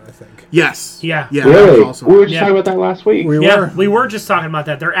Wars in that, I think. Yes. Yeah. Yeah. That was Really? awesome. We were just Yeah. talking about that last week. We Yeah, were. we were just talking about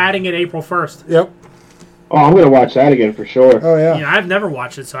that. They're adding it April 1st. Yep. Oh, I'm going to watch that again for sure. Oh, yeah. Yeah, I've never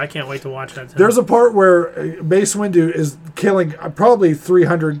watched it, so I can't wait to watch that. Too. There's a part where Mace Windu is killing probably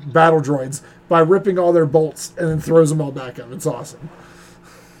 300 battle droids by ripping all their bolts and then throws them all back at them. It's awesome.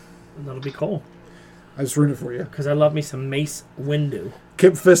 That'll be cool I just ruined it for you. because I love me some Mace Windu.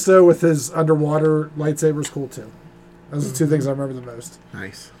 Kip Fisto with his underwater lightsaber is cool, too. Those are the two things I remember the most.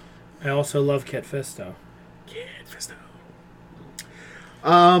 Nice. I also love Kit Fisto.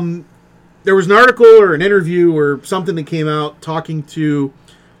 There was an article or an interview or something that came out talking to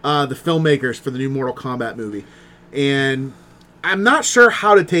the filmmakers for the new Mortal Kombat movie. And I'm not sure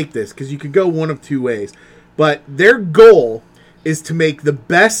how to take this, because you could go one of two ways. But their goal is to make the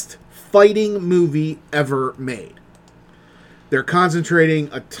best fighting movie ever made. They're concentrating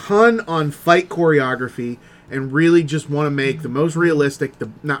a ton on fight choreography and really just want to make the most realistic,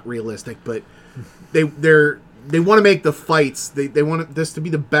 not realistic, but they want to make the fights. They want this to be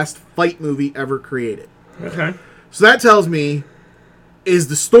the best fight movie ever created. Okay. So that tells me, is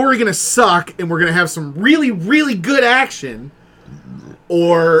the story going to suck and we're going to have some really, really good action?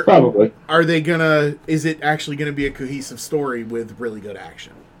 Or Probably. is it actually going to be a cohesive story with really good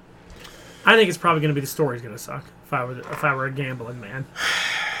action? I think it's probably going to be the story's going to suck. If I were a gambling man,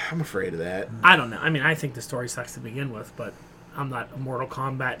 I'm afraid of that. I don't know. I mean, I think the story sucks to begin with, but I'm not a Mortal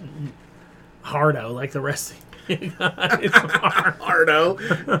Kombat hardo like the rest of you guys are. Hardo.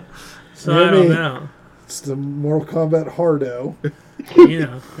 So I don't know. It's the Mortal Kombat hardo.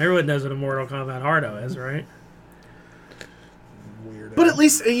 Everyone knows what a Mortal Kombat hardo is, right? Weirdo. But at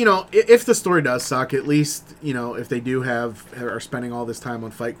least, if the story does suck, at least, if they are spending all this time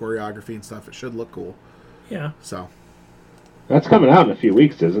on fight choreography and stuff, it should look cool. Yeah. So. That's coming out in a few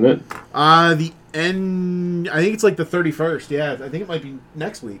weeks, isn't it? The end, I think it's like the 31st. Yeah, I think it might be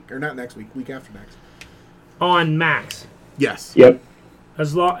next week. Or not next week, week after next. On Max. Yes. Yep.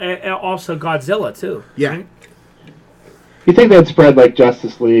 Also Godzilla, too. Yeah. Right? You think they'd spread like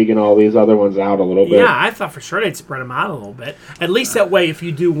Justice League and all these other ones out a little bit? Yeah, I thought for sure they'd spread them out a little bit. At least that way, if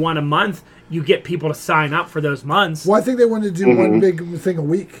you do one a month, you get people to sign up for those months. Well, I think they wanted to do one big thing a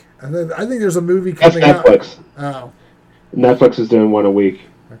week. And then I think there's a movie That's coming out. Netflix. Oh, Netflix is doing one a week.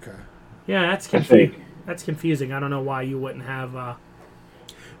 okay. Yeah, that's I confusing. think. That's confusing. I don't know why you wouldn't have.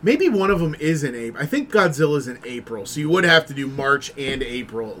 Maybe one of them is in April. I think Godzilla's in April, so you would have to do March and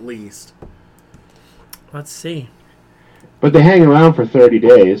April at least. Let's see. But they hang around for 30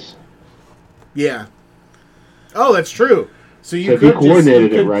 days. Yeah. Oh, that's true. So you So if could you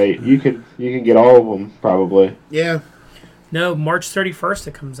coordinated it right, you can get all of them probably. Yeah. No, March 31st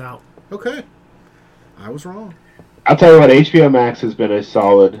it comes out. Okay. I was wrong. I'll tell you what, HBO Max has been a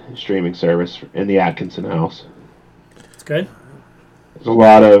solid streaming service in the Atkinson house. It's good. There's a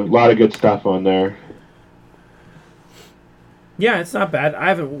lot of good stuff on there. Yeah, it's not bad. I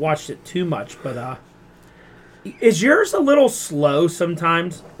haven't watched it too much, but is yours a little slow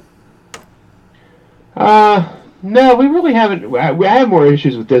sometimes? No, we really haven't. I have more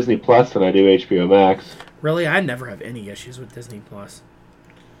issues with Disney Plus than I do HBO Max. Really, I never have any issues with Disney Plus.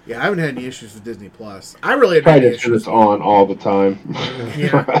 Yeah, I haven't had any issues with Disney Plus. I really had Probably any just 'cause issues. it's on all the time.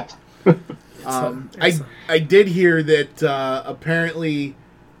 Yeah. I did hear that apparently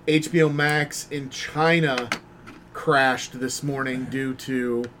HBO Max in China crashed this morning due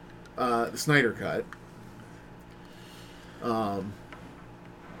to the Snyder Cut.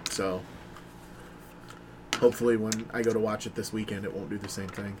 So hopefully when I go to watch it this weekend, it won't do the same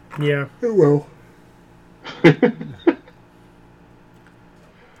thing. Yeah. It will.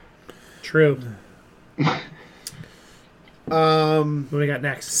 True. What What do we got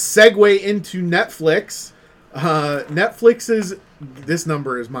next? Segue into Netflix. Netflix's, this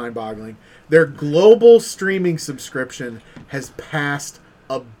number is mind-boggling. Their global streaming subscription has passed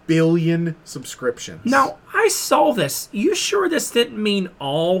 1 billion subscriptions. Now, I saw this. You sure this didn't mean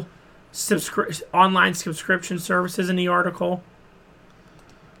all online subscription services in the article?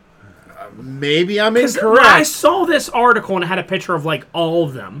 Maybe I'm 'Cause incorrect. I saw this article and it had a picture of like all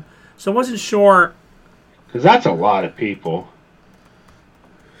of them. So I wasn't sure. Because that's a lot of people.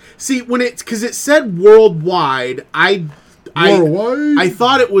 See, because it said worldwide, I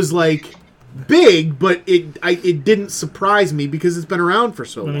thought it was like big, but it didn't surprise me because it's been around for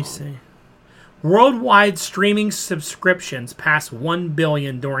so long. Let me see. Worldwide streaming subscriptions passed 1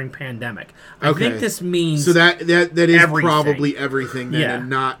 billion during pandemic. I think this means so that is everything. probably everything then, Yeah. and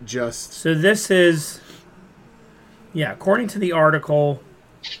not just. So this is, according to the article,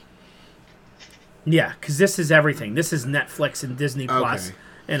 because this is everything. This is Netflix and Disney Plus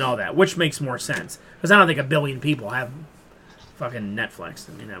and all that, which makes more sense. Because I don't think 1 billion people have fucking Netflix.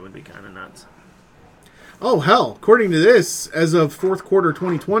 I mean, that would be kind of nuts. Oh hell! According to this, as of fourth quarter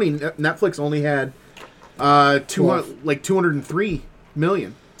 2020, Netflix only had 203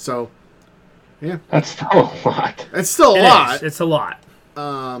 million. So, yeah, That's still a lot. that's still a It lot. is. It's a lot.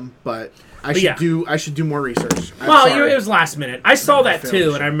 But I But should do more research. I'm Well, sorry. it was last minute. I saw that Fairly too,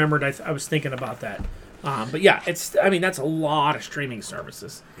 sure. and I remembered I was thinking about that. But yeah, that's a lot of streaming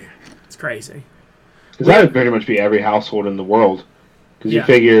services. It's crazy. Because that would pretty much be every household in the world. Because you Yeah.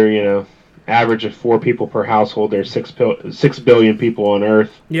 figure, average of 4 people per household. There's 6 billion people on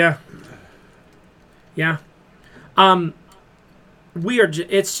Earth. Yeah. Yeah.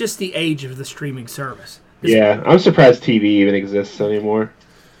 It's just the age of the streaming service. Yeah, I'm surprised TV even exists anymore.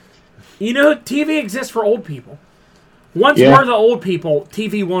 TV exists for old people. Once Yeah. we're the old people,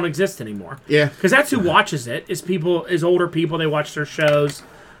 TV won't exist anymore. Yeah. Because that's who watches it. Is older people. They watch their shows,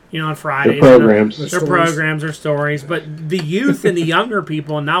 on Fridays. Their programs. Their Stories. programs or stories. But the youth and the younger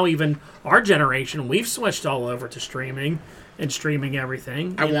people, and now even our generation, we've switched all over to streaming and streaming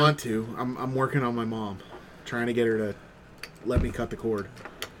everything. I want to. I'm working on my mom, trying to get her to let me cut the cord.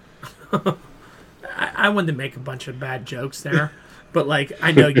 I wanted to make a bunch of bad jokes there, but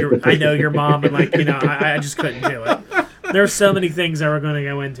I know your mom, and I just couldn't do it. There's so many things that we're going to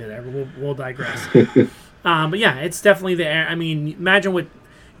go into there, but we'll digress. But yeah, it's definitely there. I mean, imagine what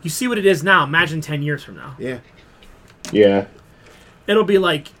you see what it is now. Imagine 10 years from now. Yeah. Yeah. It'll be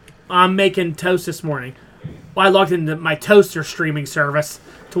like I'm making toast this morning. Well, I logged into my toaster streaming service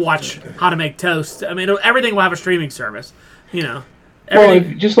to watch how to make toast. I mean, everything will have a streaming service. Well,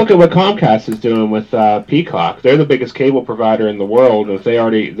 Everything, just look at what Comcast is doing with Peacock. They're the biggest cable provider in the world. If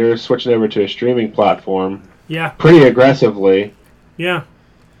they're switching over to a streaming platform yeah, pretty aggressively. yeah.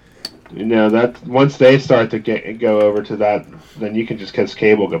 That once they start to go over to that, then you can just kiss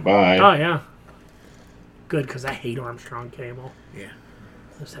cable goodbye. Oh yeah. Good, because I hate Armstrong cable. Yeah.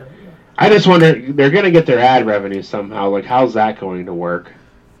 I just wonder, they're going to get their ad revenue somehow. Like, how's that going to work?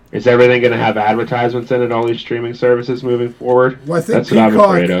 Is everything going to have advertisements in it, all these streaming services moving forward? Well, I think That's what I'm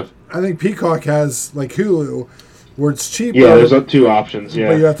afraid of. I think Peacock has like Hulu, where it's cheaper. Yeah, there's two options. Yeah,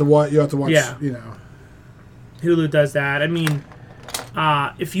 But you have to watch. Yeah. Hulu does that. I mean,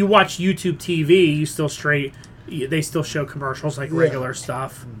 if you watch YouTube TV, they still show commercials like regular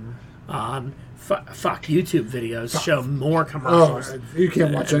stuff. Fuck YouTube videos show more commercials. You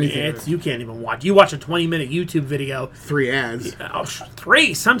can't watch anything. You can't even watch. You watch a 20-minute YouTube video. 3 ads.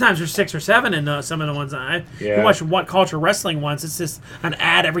 3. Sometimes there's 6 or 7 in some of the ones. You watch What Culture Wrestling once. It's just an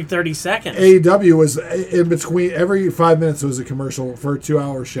ad every 30 seconds. AEW was in between. Every 5 minutes was a commercial for a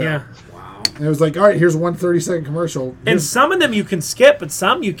 2-hour show. Yeah. And it was like, all right, here's one 30-second commercial. And some of them you can skip, but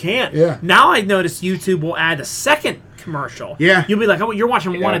some you can't. Yeah. Now I noticed YouTube will add a second commercial. Yeah. You'll be like, oh, you're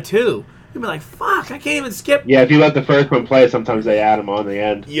watching 1 or 2. You'll be like, fuck, I can't even skip. Yeah, if you let the first one play, sometimes they add them on the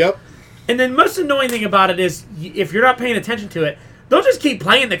end. Yep. And then most annoying thing about it is, if you're not paying attention to it, they'll just keep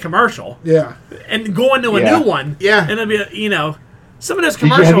playing the commercial. Yeah. And go into a new one. Yeah. And it'll be, some of those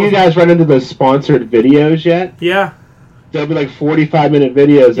Have commercials. you guys run into those sponsored videos yet? Yeah. There'll be like 45-minute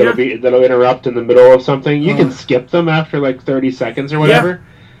videos that'll interrupt in the middle of something. You can skip them after like 30 seconds or whatever. Yeah.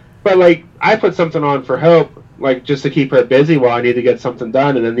 But like, I put something on for Hope, like just to keep her busy while I need to get something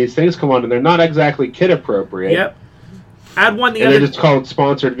done, and then these things come on and they're not exactly kid appropriate. Yep. I had one They're just called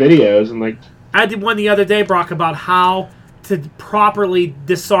sponsored videos, and like I did one the other day, Brock, about how to properly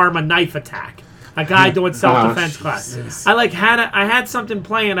disarm a knife attack. A guy doing self-defense class. I had something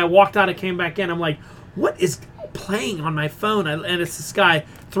playing. I walked out. I came back in. I'm like, what is playing on my phone? And it's this guy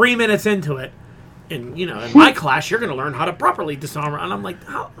 3 minutes into it. And, in my class, you're going to learn how to properly disarm. And I'm like,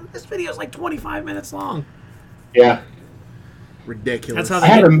 this video is like 25 minutes long. Yeah. Ridiculous. That's how I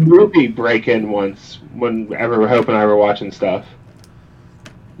had a movie break-in once whenever Hope and I were watching stuff.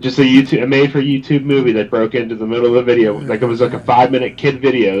 Just a made-for-YouTube movie that broke into the middle of the video. Like, it was like a 5-minute kid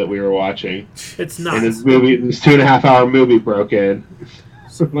video that we were watching. It's nuts. And this 2.5-hour movie broke in.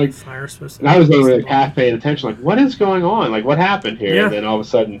 Like, Fire supposed to and I was only like half paying attention. Like, what is going on? Like, what happened here? Yeah. And then all of a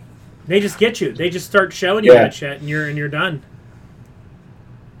sudden, They just get you. They just start showing you that shit, and you're done.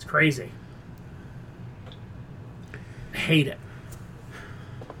 It's crazy. I hate it.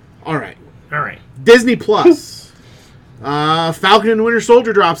 All right. Disney Plus. Falcon and the Winter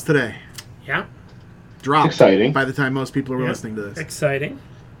Soldier drops today. Yeah. Dropped. Exciting. By the time most people are listening to this. Exciting.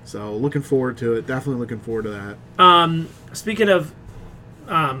 So looking forward to it. Definitely looking forward to that. Speaking of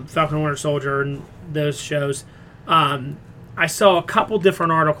Falcon and Winter Soldier and those shows, I saw a couple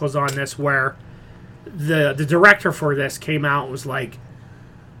different articles on this where the director for this came out and was like,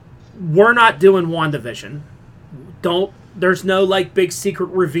 we're not doing WandaVision. There's no like big secret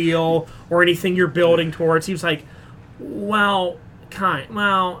reveal or anything you're building towards. He was like, well,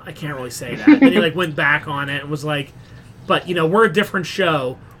 I can't really say that. And he like went back on it and was like, but we're a different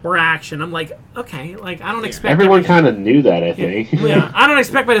show. We're action. I'm like, okay, like I don't expect everyone kind of knew that, I think. Yeah, I don't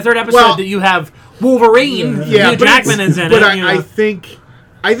expect by the third episode that you have Wolverine. Yeah, Hugh Jackman is in it. But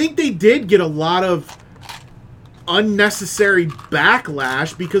I think they did get a lot of unnecessary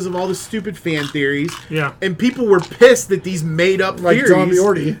backlash because of all the stupid fan theories. Yeah. And people were pissed that these made up Like theories. John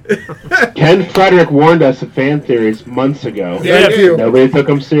Biordi. Ken Frederick warned us of fan theories months ago. Yeah, you. Nobody took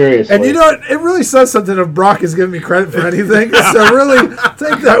them seriously. And you know what? It really says something if Brock is giving me credit for anything. So really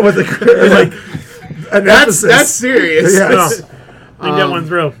take that with an emphasis. That's serious. Yes. Think that one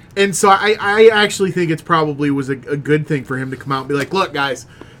through. And so I actually think it's probably was a good thing for him to come out and be like, look, guys,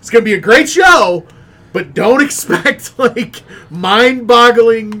 it's going to be a great show, but don't expect like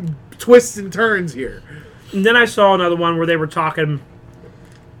mind-boggling twists and turns here. And then I saw another one where they were talking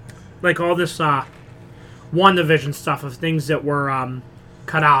like all this WandaVision stuff of things that were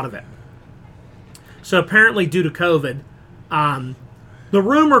cut out of it. So apparently due to COVID, the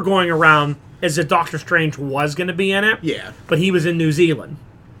rumor going around is that Doctor Strange was going to be in it. Yeah. But he was in New Zealand.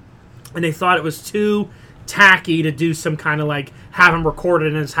 And they thought it was too tacky to do some kind of like have him record it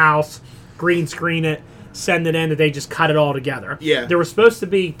in his house, green screen it, send it in, that they just cut it all together. Yeah. There were supposed to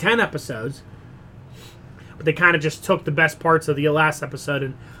be 10 episodes, but they kind of just took the best parts of the last episode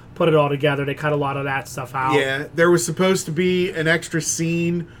and put it all together. They cut a lot of that stuff out. Yeah, there was supposed to be an extra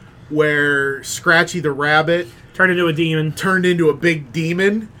scene where Scratchy the Rabbit Turned into a demon. turned into a big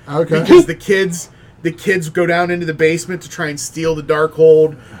demon. Okay. Because the kids go down into the basement to try and steal the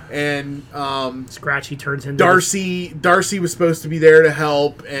Darkhold, and Scratchy turns into Darcy was supposed to be there to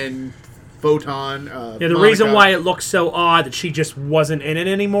help, and Photon. Yeah, the reason why it looks so odd that she just wasn't in it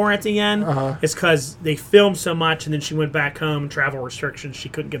anymore at the end is because they filmed so much, and then she went back home, travel restrictions, she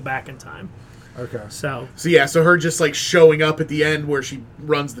couldn't get back in time. Okay. So her just like showing up at the end where she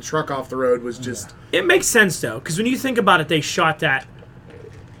runs the truck off the road was just... It makes sense, though, because when you think about it, they shot that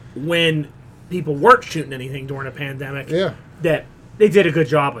when people weren't shooting anything during a pandemic. Yeah. That they did a good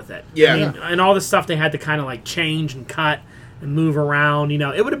job with it. Yeah. I mean, and all the stuff they had to kind of like change and cut and move around,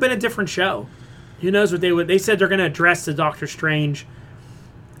 it would have been a different show. Who knows what they would... They said they're going to address the Doctor Strange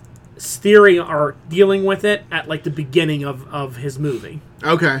theory or dealing with it at like the beginning of his movie.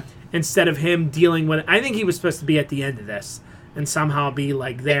 Okay. Instead of him dealing with it. I think he was supposed to be at the end of this and somehow be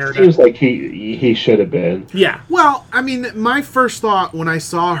like there. It seems like he should have been. Yeah. Well, I mean, my first thought when I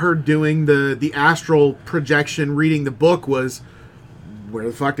saw her doing the astral projection, reading the book, was, where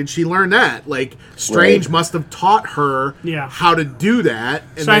the fuck did she learn that? Like, Strange must have taught her how to do that.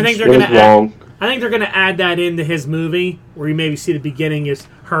 And so I think they're going to add that into his movie, where you maybe see the beginning is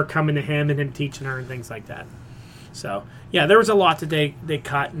her coming to him and him teaching her and things like that. So, yeah, there was a lot that they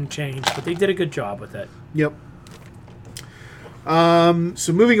cut and changed, but they did a good job with it. Yep.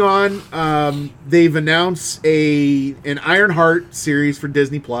 So moving on, they've announced an Ironheart series for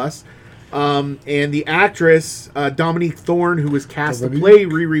Disney Plus, and the actress Dominique Thorne, who was cast to play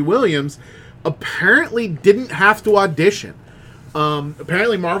Riri Williams, apparently didn't have to audition.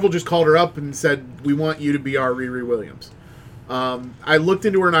 Apparently Marvel just called her up and said, "We want you to be our Riri Williams." I looked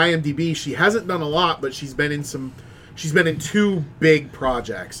into her on IMDb. She hasn't done a lot, but she's been in two big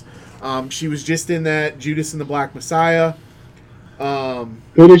projects. She was just in that Judas and the Black Messiah.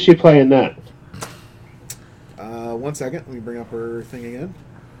 Who did she play in that? 1 second. Let me bring up her thing again.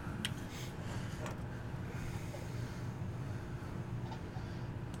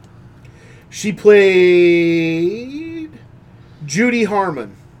 She played Judy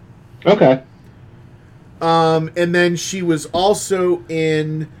Harmon. Okay. And then she was also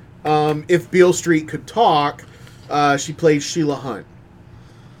in If Beale Street Could Talk. She played Sheila Hunt.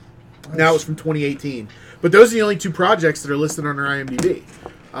 Now it's from 2018. But those are the only two projects that are listed on her IMDb.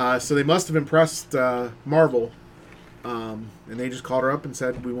 So they must have impressed Marvel. And they just called her up and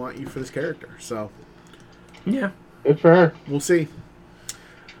said, "We want you for this character." So, yeah. Good for her. We'll see.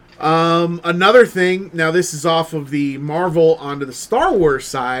 Another thing, now this is off of the Marvel onto the Star Wars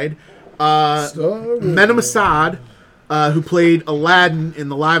side. Mena Massoud, who played Aladdin in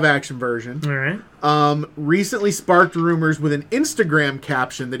the live-action version, all right, recently sparked rumors with an Instagram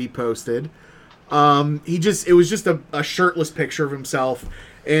caption that he posted. It was just a shirtless picture of himself,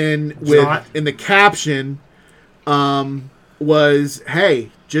 and in the caption was, "Hey,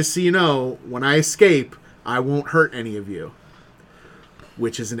 just so you know, when I escape, I won't hurt any of you,"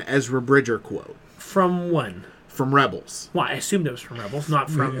 which is an Ezra Bridger quote. From when? From Rebels. Well, I assumed it was from Rebels, not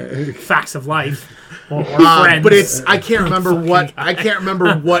from Facts of Life or Friends. But I can't remember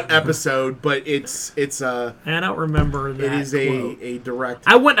what episode, but it's I don't remember that. It is a direct.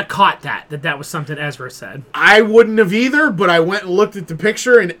 I wouldn't have caught that was something Ezra said. I wouldn't have either, but I went and looked at the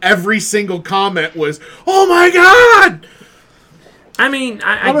picture, and every single comment was, "Oh my god!" I mean,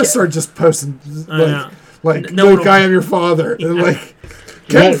 I'm gonna start just posting like no Luke, I am your father, and like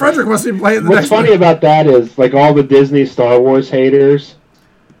Ken Frederick must be playing the What's funny about that is, like, all the Disney Star Wars haters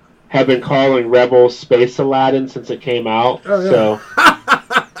have been calling Rebels Space Aladdin since it came out. Oh, yeah. So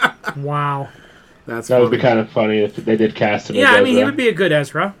wow, that would be kind of funny if they did cast him. Yeah, I mean, he would be a good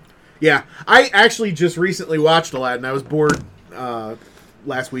Ezra. Yeah, I actually just recently watched Aladdin. I was bored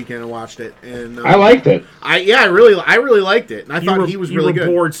last weekend and watched it, and I liked it. I really liked it, and I thought he was really good. You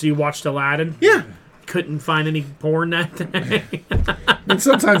were bored, so you watched Aladdin. Yeah. Couldn't find any porn that day. And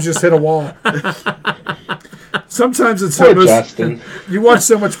sometimes just hit a wall. Sometimes it's Poor almost, Justin. you watch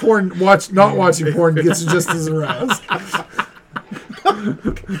so much porn, not watching porn gets you just as aroused.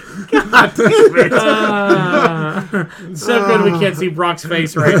 So good we can't see Brock's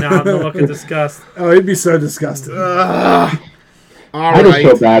face right now. The look of disgust. Oh, he'd be so disgusted. All I just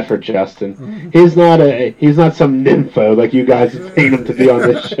feel right. bad for Justin. He's not some nympho like you guys have seen him to be on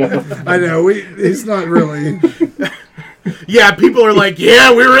this show. I know, he's not really. Yeah, people are like,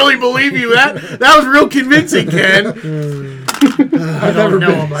 yeah, we really believe you. That was real convincing, Ken. I don't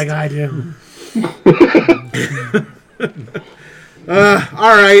know him like I do.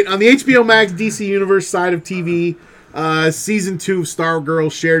 All right, on the HBO Max DC Universe side of TV, season 2 of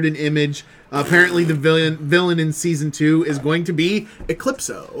Stargirl shared an image. Apparently, the villain in season 2 is going to be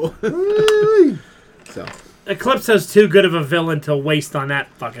Eclipso. So, Eclipso's too good of a villain to waste on that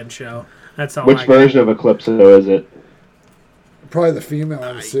fucking show. That's all. Which version of Eclipso is it? Probably the female, I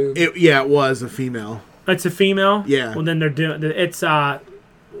assume. it was a female. It's a female. Yeah. Well, then they're doing. It's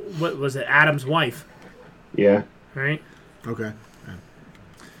what was it? Adam's wife, Yeah. right? Okay.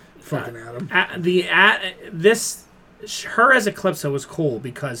 Fucking Adam. Her as Eclipso was cool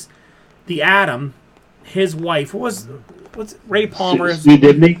because the Adam, his wife, what's Ray Palmer? Sue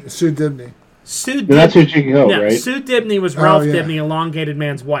Dibney? Sue Dibney. Sue No, that's who she can go, Yeah, right? Sue Dibney was Ralph yeah. Dibney, elongated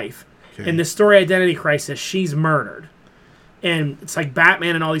man's wife. Okay. In the story Identity Crisis, she's murdered. And it's like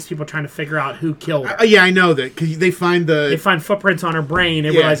Batman and all these people trying to figure out who killed her. Yeah, I know that because they find They find footprints on her brain. They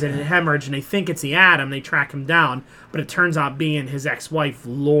Yeah. realize it had hemorrhage, and they think it's the Atom. They track him down, but it turns out being his ex-wife,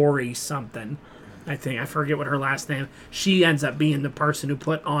 Lori something. I forget what her last name. She ends up being the person who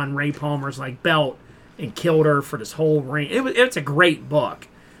put on Ray Palmer's belt and killed her for this whole reign. It's a great book,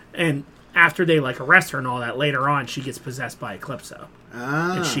 and after they arrest her and all that, later on she gets possessed by Eclipso,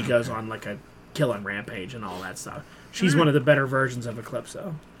 and she goes on a killing rampage and all that stuff. She's one of the better versions of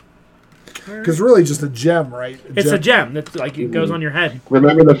Eclipso. Because really just a gem, right? It's a gem that it goes on your head.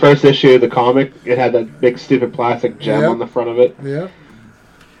 Remember the first issue of the comic? It had that big stupid plastic gem Yep. on the front of it. Yeah.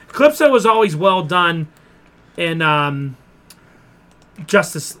 Eclipso was always well done in the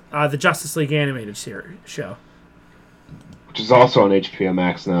Justice League animated show. Which is also on HBO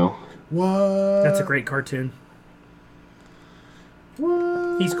Max now. What? That's a great cartoon.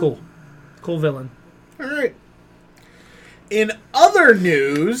 What? He's cool. Cool villain. All right. In other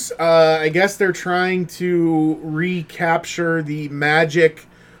news, I guess they're trying to recapture the magic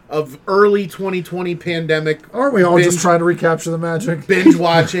of early 2020 pandemic. Aren't we all just trying to recapture the magic? Binge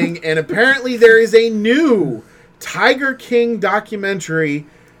watching, and apparently there is a new Tiger King documentary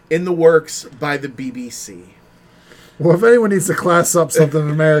in the works by the BBC. Well, if anyone needs to class up something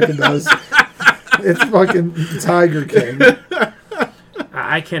America does, it's fucking Tiger King.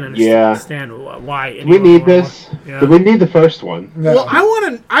 I can't Yeah. understand why. Do we need this? Yeah. Do we need the first one? No. Well, I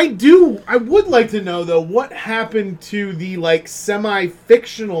would like to know though what happened to the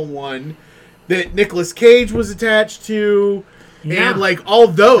semi-fictional one that Nicolas Cage was attached to, Yeah. and all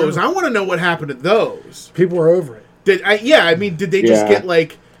those. I want to know what happened to those. People are over it. Did they just Yeah.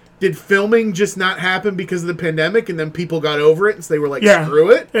 get did filming just not happen because of the pandemic, and then people got over it and so they were Yeah. screw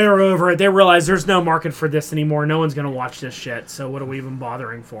it? They were over it. They realized there's no market for this anymore. No one's going to watch this shit. So what are we even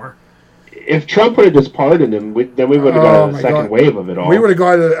bothering for? If Trump would have just pardoned him, then we would have Oh got a my second God. wave of it all. We would have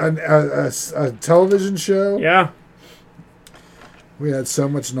got a television show. Yeah. We had so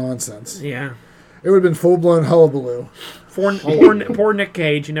much nonsense. Yeah. It would have been full-blown hullabaloo. Poor Nick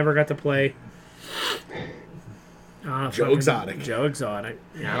Cage. He never got to play. Joe Exotic. Joe Exotic.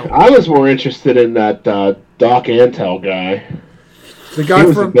 Yeah, I was more interested in that Doc Antel guy. The He guy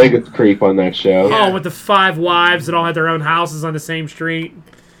was the from biggest creep on that show. Oh, with the 5 wives that all had their own houses on the same street.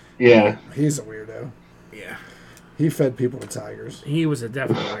 Yeah. he's a weirdo. Yeah. He fed people to tigers. He was a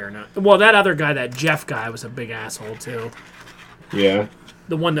definite weirdo. Well, that other guy, that Jeff guy, was a big asshole too. Yeah.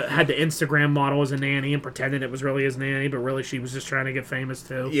 The one that had the Instagram model as a nanny and pretended it was really his nanny, but really she was just trying to get famous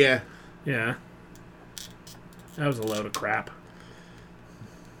too. Yeah. Yeah. That was a load of crap.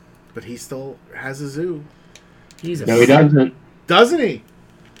 But he still has a zoo. He's a No, he doesn't. Doesn't he?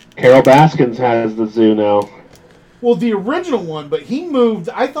 Carol Baskins has the zoo now. Well, the original one, but he moved.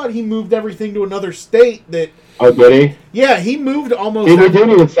 I thought he moved everything to another state. Oh, did he? Yeah, he moved almost. Hey, we do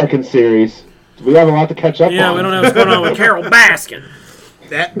need a second series. We have a lot to catch up on. Yeah, we don't know what's going on with Carol Baskin.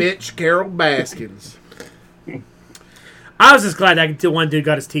 That bitch, Carol Baskins. I was just glad that one dude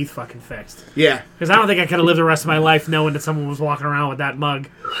got his teeth fucking fixed. Yeah. Because I don't think I could have lived the rest of my life knowing that someone was walking around with that mug.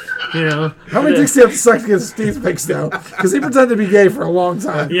 You know? How many dicks do you have to suck to get his teeth fixed now? Because he pretended to be gay for a long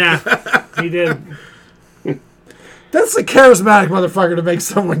time. Yeah, he did. That's a charismatic motherfucker to make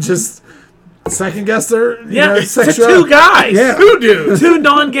someone just second guess their Yeah, to sexuality. two guys. Yeah. Who do? Two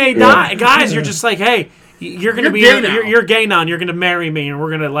non-gay guys. You're just like, hey, You're gonna be gay now. you're gay now, and you're gonna marry me, and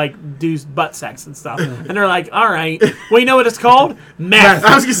we're gonna like do butt sex and stuff. And they're like, all right, well, you know what it's called? Meth.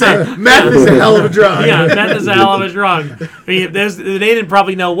 I was gonna say meth is a hell of a drug. Yeah, meth is a hell of a drug. I mean, they didn't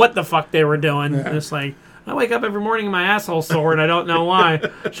probably know what the fuck they were doing. Yeah. It's like, I wake up every morning and my asshole sore, and I don't know why.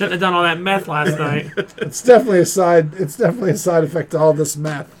 Shouldn't have done all that meth last night. It's definitely a side effect to all this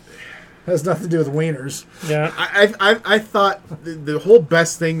meth. It has nothing to do with wieners. Yeah. I thought the whole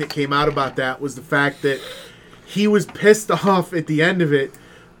best thing that came out about that was the fact that he was pissed off at the end of it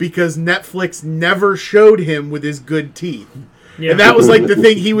because Netflix never showed him with his good teeth. Yeah. And that was like the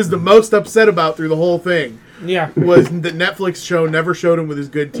thing he was the most upset about through the whole thing. Yeah. Was the Netflix show never showed him with his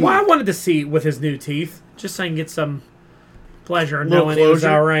good teeth. Well, I wanted to see with his new teeth, just so I can get some pleasure Little knowing he was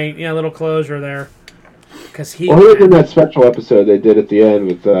closure? all right. Yeah, a little closure there. Because he... Well, he was in that special episode they did at the end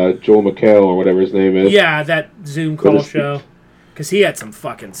with Joel McHale or whatever his name is. Yeah, that Zoom call his- show. Because he had some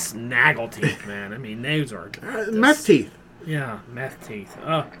fucking snaggle teeth, man. I mean, those are... Meth teeth. Yeah, meth teeth.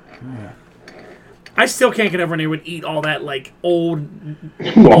 Oh. I still can't get over when they would eat all that, like, old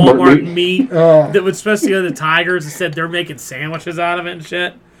Walmart meat Oh. that was supposed to go to the Tigers and said they're making sandwiches out of it and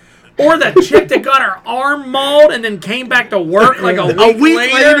shit. Or that chick that got her arm mauled and then came back to work like a week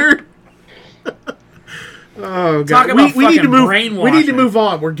later. Oh Talk god, about we need to fucking move. We need to brainwashing. move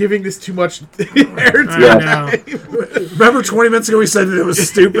on. We're giving this too much I airtime. know. Remember 20 minutes ago we said that it was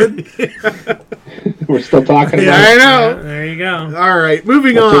stupid? We're still talking Yeah, about I it. know. There you go. All right,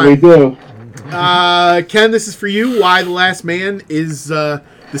 moving That's what we on. do. Ken, this is for you. Why the Last Man is the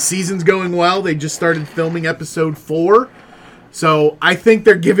season's going well. They just started filming episode 4, so I think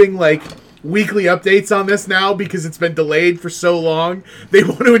they're giving like weekly updates on this now because it's been delayed for so long. They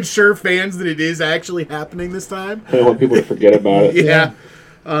want to ensure fans that it is actually happening this time. I don't want people to forget about it. Yeah.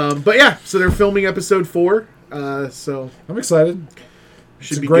 But yeah, so they're filming episode 4. So I'm excited.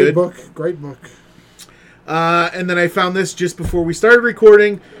 should It's a be great good. book. Great book. And then I found this just before we started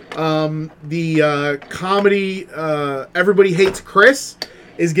recording. The comedy Everybody Hates Chris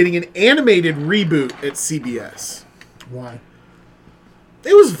is getting an animated reboot at CBS. Why?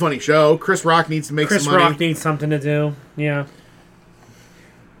 It was a funny show. Chris Rock needs to make Chris some money. Rock needs something to do. Yeah.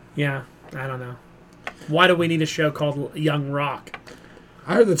 Yeah, I don't know. Why do we need a show called Young Rock?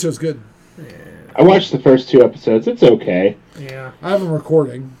 I heard that show's good. I watched the first 2 episodes. It's okay. Yeah. I have him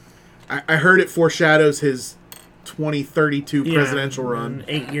recording. I heard it foreshadows his 2032 Yeah, presidential run.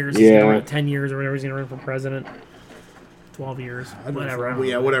 in 8 years, Yeah. he's gonna run, 10 years or whatever he's going to run for president. 12 years. don't know. Whatever. I don't Well,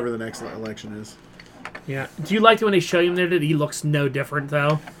 yeah, know. whatever the next election is. Yeah. Do you like it when they show him there that he looks no different,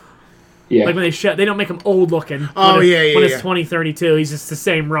 though? Yeah. Like when they don't make him old looking. Oh, when yeah, When yeah. it's 2032, he's just the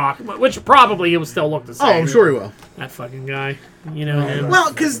same Rock, which probably he will still look the same. Oh, I'm sure he will. That fucking guy. You know him. Well,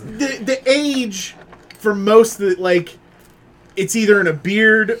 because the age for most of the, like, it's either in a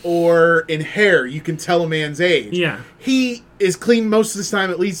beard or in hair. You can tell a man's age. Yeah. He is clean most of the time,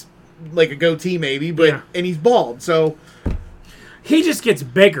 at least like a goatee maybe, but Yeah. and he's bald. So He just gets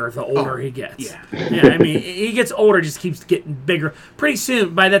bigger the older he gets. yeah. Yeah, I mean, he gets older, just keeps getting bigger. Pretty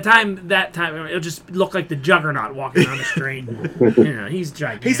soon, by the time it'll just look like the Juggernaut walking down the street. You know, he's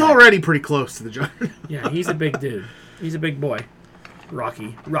gigantic. He's already pretty close to the giant. Yeah, he's a big dude. He's a big boy.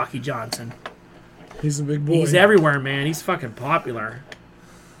 Rocky Johnson. He's a big boy. He's everywhere, man. He's fucking popular.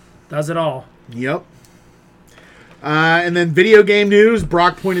 Does it all. Yep. And then video game news.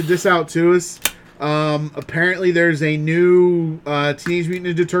 Brock pointed this out to us. Apparently, there's a new Teenage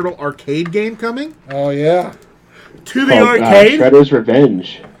Mutant Ninja Turtle arcade game coming Oh, yeah. to the Called, arcade. Shredder's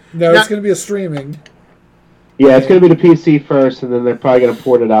Revenge. No, Now- it's going to be a streaming. Yeah, it's going to be the PC first, and then they're probably going to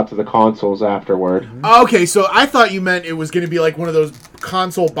port it out to the consoles afterward. Okay, so I thought you meant it was going to be like one of those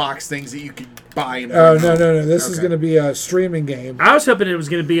console box things that you could buy. And Oh, no. This is Okay. going to be a streaming game. I was hoping it was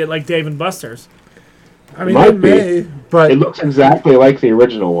going to be at like Dave and Buster's. I mean, Might it be. may, but It looks exactly like the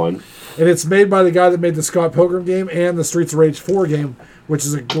original one. and it's made by the guy that made the Scott Pilgrim game and the Streets of Rage 4 game, which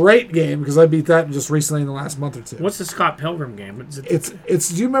is a great game because I beat that just recently in the last month or two. What's the Scott Pilgrim game? What is it? It's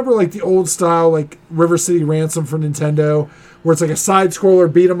do you remember like the old style like River City Ransom for Nintendo where it's like a side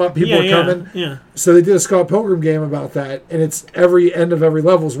scroller beat 'em up, people are coming. Yeah. So they did a Scott Pilgrim game about that, and it's every end of every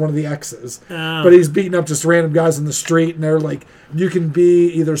level is one of the X's. Oh. But he's beating up just random guys on the street, and they're like, you can be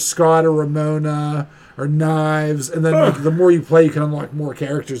either Scott or Ramona or Knives, and then like the more you play, you can unlock more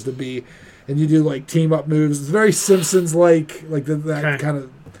characters to be, and you do like team up moves. It's very Simpsons like that Okay. kind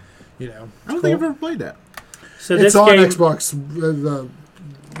of, you know. I don't think I've ever played that. So It's this on game, Xbox.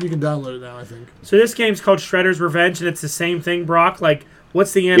 You can download it now, I think. So this game's called Shredder's Revenge, and it's the same thing, Brock. Like,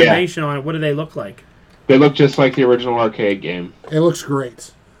 what's the animation on it? What do they look like? They look just like the original arcade game. It looks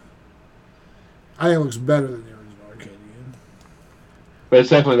great. I think it looks better than the original arcade game. But it's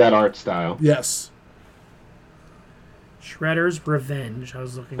definitely that art style. Yes. Shredder's Revenge. I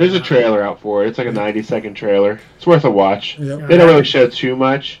was looking. There's a it up. trailer out for it. It's like a 90-second trailer. It's worth a watch. Yep. They don't really show too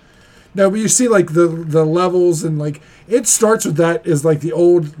much. No, but you see like the levels and like it starts with that is like the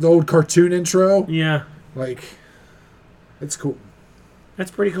old cartoon intro. Yeah, Like, it's cool.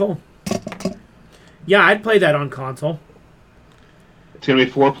 that's pretty cool. Yeah, I'd play that on console. It's gonna be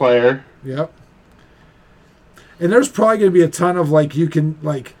 4-player. Yep. And there's probably going to be a ton of like you can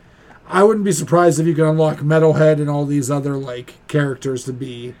like. I wouldn't be surprised if you can unlock Metalhead and all these other like characters to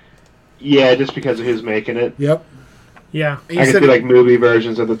be. Yeah, just because of who's making it. Yep. Yeah. And I you could said see like movie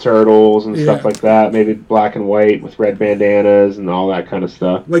versions of the Turtles and stuff Yeah. like that. Maybe black and white with red bandanas and all that kind of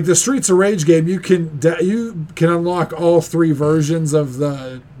stuff. Like the Streets of Rage game, you can unlock all 3 versions of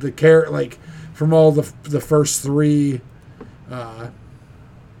the like from all the first 3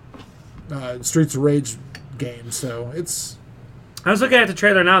 Streets of Rage games. So it's I was looking at the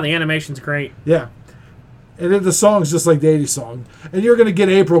trailer now. The animation's great. yeah. And then the song's just like the 80s song. And you're going to get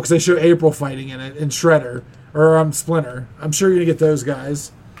April because they show April fighting in it, and Shredder. Or Splinter. I'm sure you're going to get those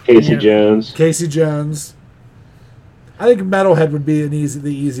guys. Casey Yeah. Jones. Casey Jones. I think Metalhead would be the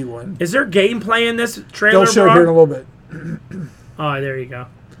easy one. Is there gameplay in this trailer? They'll show it here in a Brock? little bit. Oh, there you go.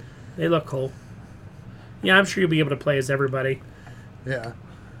 They look cool. Yeah, I'm sure you'll be able to play as everybody. Yeah.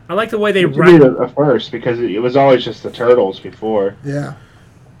 I like the way they It would be run. a first because it was always just the Turtles before. Yeah.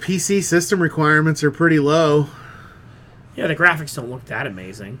 PC system requirements are pretty low. Yeah, the graphics don't look that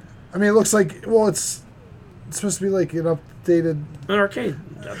amazing. I mean, it looks like, well, it's supposed to be like an updated. An arcade.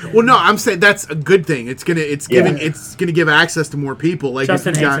 Well, no, I'm saying that's a good thing. It's gonna Yeah. give access to more people. Like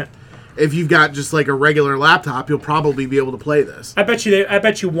Justin hates it. if you've got just like a regular laptop, you'll probably be able to play this. I bet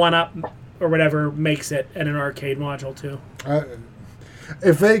you One Up or whatever makes it in an arcade module too.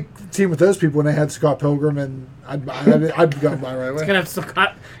 If they team with those people and they had Scott Pilgrim, and I'd go by right away. It's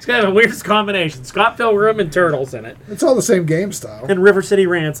gonna have a weird combination: Scott Pilgrim and Turtles in it, It's all the same game style. and River City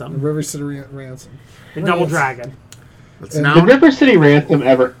Ransom, River City Ransom. and Double Yes. Dragon. It's And now Did River City Ransom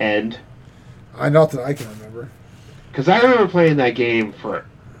ever end? Not that I can remember. Because I remember playing that game for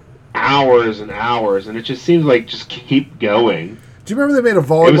hours and hours, and it just seems like just keep going. Do you remember they made a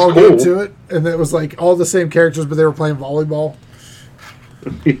volleyball cool. game to it, and it was like all the same characters, but they were playing volleyball?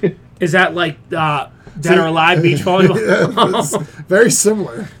 Is that like Dead or Alive beach volleyball? It's very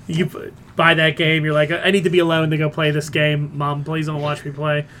similar. Buy that game. You're like, I need to be alone to go play this game. Mom, please don't watch me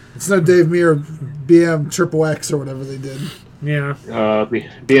play. It's no Dave Muir BM Triple X or whatever they did. Yeah.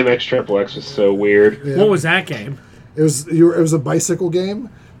 BMX Triple X was so weird. Yeah. What was that game? It was a bicycle game,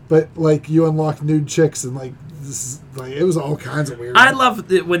 but like you unlocked nude chicks and like this is like it was all kinds of weird. I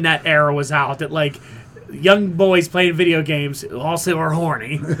loved it when that era was out. That like young boys playing video games also are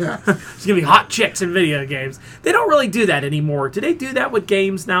horny. There's gonna be hot chicks in video games. They don't really do that anymore. Do they do that with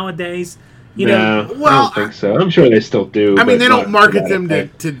games nowadays? You know, No, I well, don't think so. I'm sure they still do. I mean, but they not don't market to them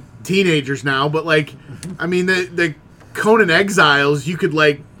that to teenagers now, but like, I mean, the Conan Exiles, you could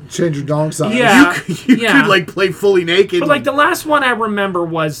like, Change your dong size. Yeah. you Yeah. could like play fully naked. but like the last one I remember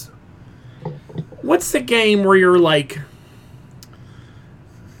was, what's the game where you're like,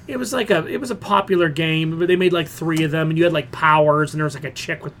 it was a popular game, but they made like 3 of them, and you had like powers, and there was like a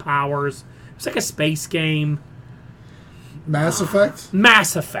chick with powers. It was like a space game. Mass Effect.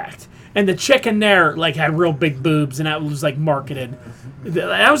 Mass Effect. And the chick in there like had real big boobs, and that was like marketed.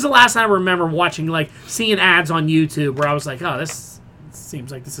 That was the last time I remember watching, like seeing ads on YouTube where I was like, oh, this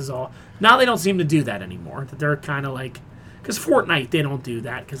seems like this is all. Now they don't seem to do that anymore. That they're kind of like, because Fortnite they don't do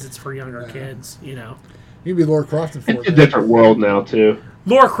that because it's for younger kids, you know. You can be Laura Croft in It's a Fortnite. different world now too.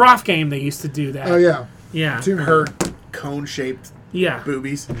 Lara Croft game they used to do that. Oh yeah. Yeah, her cone-shaped yeah,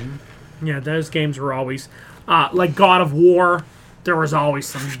 boobies. yeah. Those games were always like God of War. There was always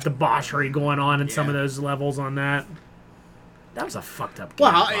some debauchery going on in some of those levels on that. That was a fucked up game.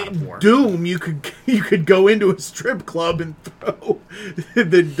 Well, God of War. Doom, you could go into a strip club and throw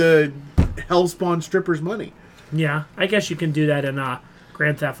the Hellspawn strippers money. Yeah, I guess you can do that in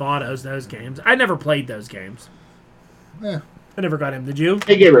Grand Theft Autos, those games. I never played those games. Yeah. I never got him. Did you?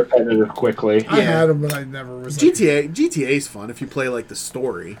 They get repetitive quickly. I had them, but I never was. Like, GTA's fun if you play like the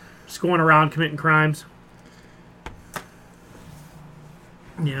story. Just going around committing crimes.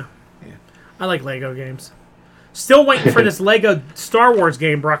 Yeah. I like Lego games. Still waiting for this Lego Star Wars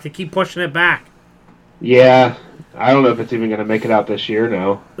game, Brock. They keep pushing it back. Yeah, I don't know if it's even going to make it out this year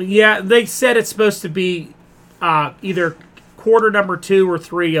now. But yeah, they said it's supposed to be either quarter number 2 or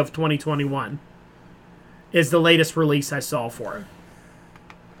 3 of 2021 is the latest release I saw for it.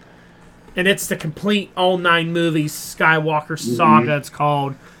 And it's the complete all 9 movies Skywalker saga, it's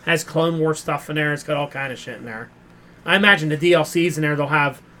called. Has Clone Wars stuff in there. It's got all kind of shit in there. I imagine the DLCs in there, they'll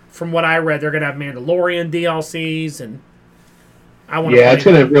have, from what I read, they're going to have Mandalorian DLCs and I want. Yeah, it's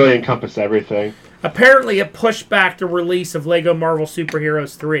going to really encompass everything. Apparently, it pushed back the release of Lego Marvel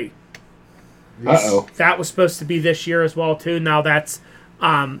Superheroes 3. Uh-oh. That was supposed to be this year as well, too. Now that's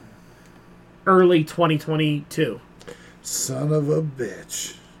early 2022. Son of a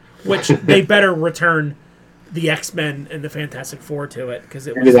bitch. Which they better return the X-Men and the Fantastic Four to it, because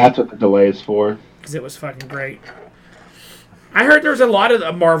Maybe that's what the delay is for. Because it was fucking great. I heard there was a lot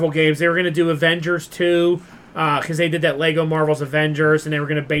of Marvel games. They were going to do Avengers 2, because they did that Lego Marvel's Avengers, and they were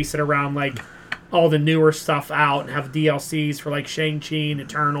going to base it around, like, all the newer stuff out and have DLCs for, like, Shang-Chi and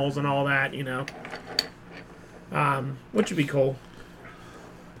Eternals and all that, you know. Which would be cool.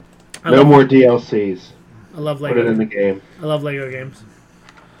 No more DLCs. I love Lego. Put it in the game. I love Lego games.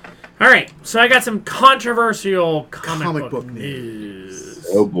 All right, so I got some controversial comic book news.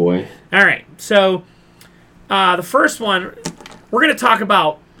 Oh, boy. All right, so the first one, we're going to talk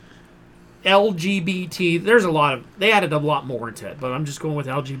about LGBT. There's a lot of, they added a lot more into it, but I'm just going with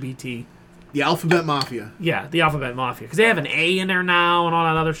LGBT. The Alphabet Mafia. Yeah, the Alphabet Mafia, because they have an A in there now and all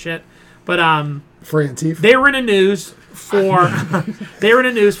that other shit. But Free and Tifa. they were in the news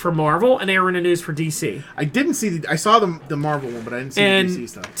for Marvel, and they were in the news for DC. I didn't see I saw the Marvel one, but I didn't see And the DC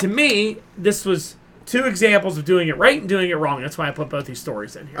stuff. to me, this was two examples of doing it right and doing it wrong. That's why I put both these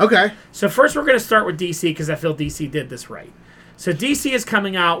stories in here. Okay. So first we're going to start with DC because I feel DC did this right. So DC is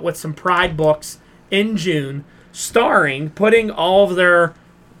coming out with some Pride books in June, putting all of their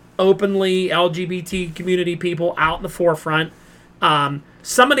openly LGBT community people out in the forefront.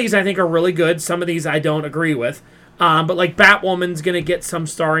 Some of these I think are really good. Some of these I don't agree with. But like Batwoman's going to get some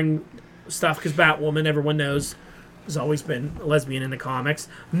starring stuff because Batwoman, everyone knows, has always been a lesbian in the comics.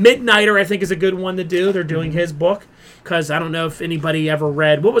 Midnighter, I think, is a good one to do. They're doing his book because I don't know if anybody ever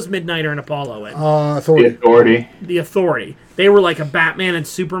read. What was Midnighter and Apollo in? Authority. The Authority. They were like a Batman and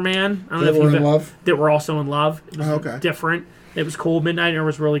Superman. I don't know if were in love. That were also in love. It was okay. different. It was cool. Midnighter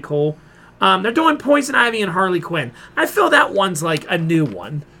was really cool. They're doing Poison Ivy and Harley Quinn. I feel that one's like a new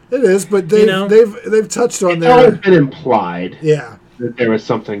one. It is, but they've touched on It's their. always been implied. Yeah. That there was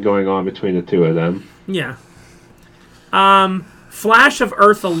something going on between the two of them. Yeah. Flash of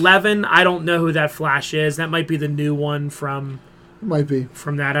Earth 11. I don't know who that Flash is. That might be the new one from. Might be.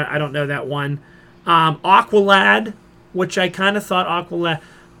 From that, I don't know that one. Aqualad, which I kind of thought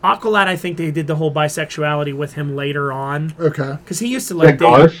Aqualad, I think they did the whole bisexuality with him later on. Okay. Because he used to like date.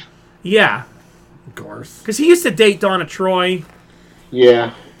 Garth? Yeah. Garth. Because he used to date Donna Troy.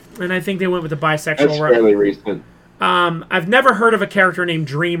 Yeah. And I think they went with the bisexual. That's fairly recent. I've never heard of a character named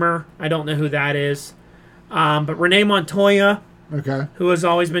Dreamer. I don't know who that is. But Renee Montoya, okay, who has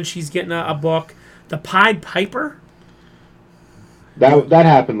always been, she's getting a book. The Pied Piper. That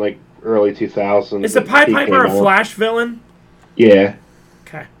happened like early 2000s. Is the Pied Piper a Flash villain? Yeah.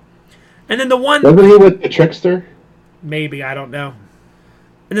 Okay. And then the one... Wasn't he with the Trickster? Maybe, I don't know.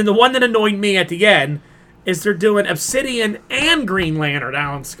 And then the one that annoyed me at the end is they're doing Obsidian and Green Lantern,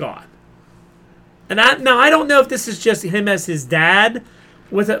 Alan Scott. And I don't know if this is just him as his dad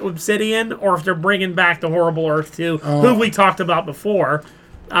with Obsidian, or if they're bringing back the Horrible Earth 2, who we talked about before,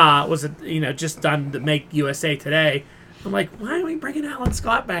 was just done to make USA Today. I'm like, why are we bringing Alan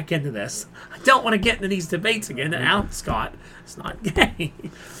Scott back into this? I don't want to get into these debates again. And Alan Scott is not gay.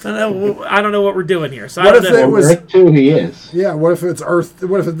 I don't know what we're doing here. So what I if don't know. it was Earth 2? He is. Yeah. What if it's Earth?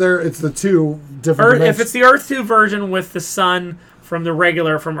 What if it's the two different? If it's the Earth 2 version with the sun from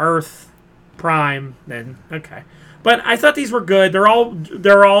Earth Prime, then okay. But I thought these were good. They're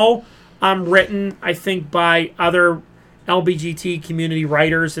all written, I think, by other LGBT community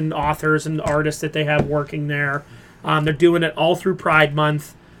writers and authors and artists that they have working there. They're doing it all through Pride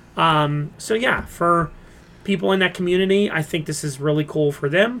Month. So yeah, for people in that community, I think this is really cool for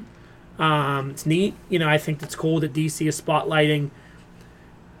them. It's neat. I think it's cool that DC is spotlighting.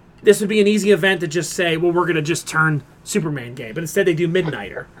 This would be an easy event to just say, well, we're going to just turn Superman gay. But instead they do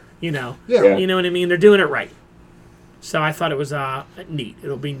Midnighter, Yeah. You know what I mean? They're doing it right. So I thought it was neat.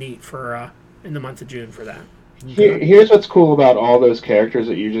 It'll be neat for in the month of June for that. Here's what's cool about all those characters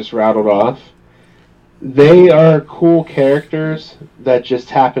that you just rattled off. They are cool characters that just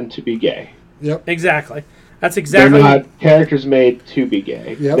happen to be gay. Yep. Exactly. That's exactly. They're not characters made to be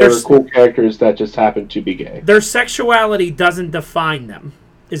gay. Yep. They're cool characters that just happen to be gay. Their sexuality doesn't define them,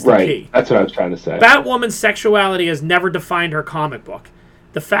 is the key. That's what I was trying to say. Batwoman's sexuality has never defined her comic book.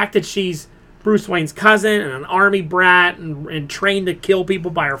 The fact that she's Bruce Wayne's cousin and an army brat and trained to kill people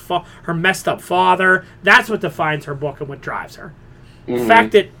by her messed up father, that's what defines her book and what drives her. Mm-hmm. The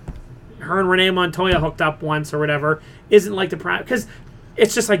fact that her and Renee Montoya hooked up once or whatever isn't like the prime, because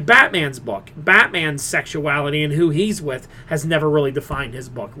it's just like Batman's book. Batman's sexuality and who he's with has never really defined his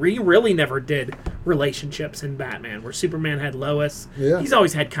book. He really never did relationships in Batman, where Superman had Lois. Yeah. He's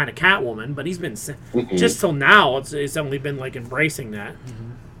always had kind of Catwoman, but he's been just till now. It's only been like embracing that.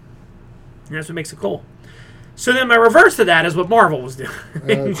 And that's what makes it cool. So then my reverse to that is what Marvel was doing.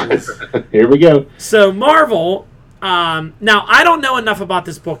 Here we go. So Marvel, now I don't know enough about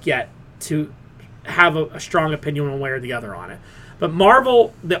this book yet to have a strong opinion one way or the other on it. But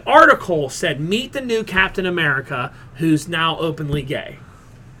Marvel, the article said, meet the new Captain America, who's now openly gay.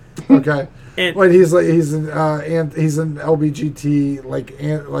 Okay. And Wait, he's an LBGT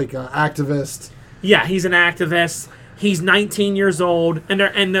activist. yeah, he's an activist. He's 19 years old,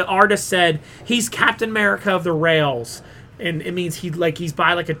 and the artist said he's Captain America of the rails, and it means he's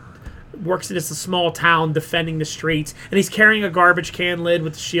by works in just a small town defending the streets, and he's carrying a garbage can lid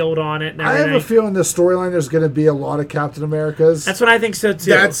with a shield on it and I everything. have a feeling this storyline there's going to be a lot of Captain Americas. That's what I think so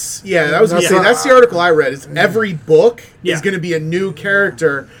too. That's the article I read. Is every book Yeah. is going to be a new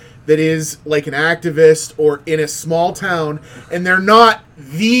character that is like an activist or in a small town, and they're not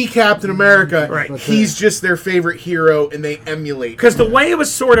the Captain America. Right. He's just their favorite hero, and they emulate. Because the way it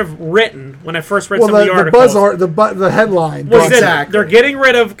was sort of written when I first read well, some of the articles, the headline. was that Exactly. they're getting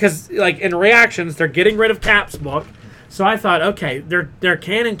rid of, because like in reactions they're getting rid of Cap's book. So I thought, okay, they're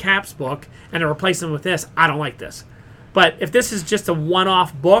canning Cap's book and they're replacing it with this. I don't like this. But if this is just a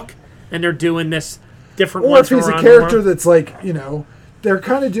one-off book and they're doing this different Or ones if he's a around character the world, that's like, they're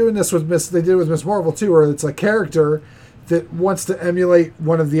kind of doing this with they did with Miss Marvel too, where it's a character that wants to emulate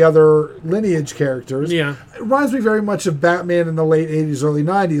one of the other lineage characters. Yeah. It reminds me very much of Batman in the late 80s, early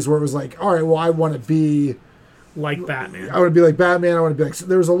 90s, where it was like, all right, well, I want to be like Batman. like Batman, I want to be like, so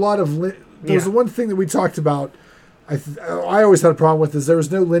there was a lot of, there was Yeah. one thing that we talked about, I always had a problem with, is there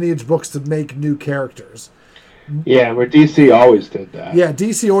was no lineage books to make new characters. Yeah, where DC always did that. Yeah,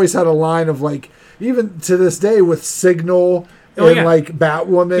 DC always had a line of even to this day with Signal and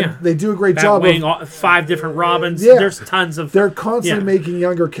Batwoman, Yeah. they do a great job of. Batwing, 5 different Robins. Yeah. There's tons of. They're constantly making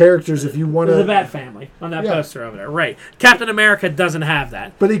younger characters if you want There's a to. Bat family on that Yeah. poster over there. Right. Captain America doesn't have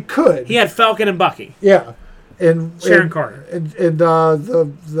that. But he could. He had Falcon and Bucky. Yeah. And Sharon Carter. And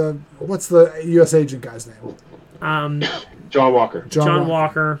the what's the U.S. agent guy's name? John Walker. John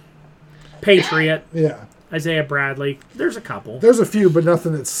Walker. Patriot. Yeah. Isaiah Bradley. There's a couple. There's a few, but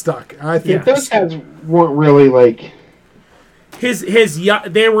nothing that's stuck. And I think Yeah. Those guys weren't really like.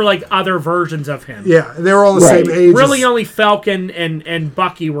 They were like other versions of him. Yeah, they were all the Right. same age. Really, only Falcon and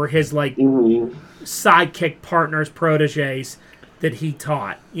Bucky were his Mhm. sidekick partners, proteges that he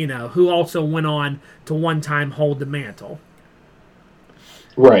taught. Who also went on to one time hold the mantle.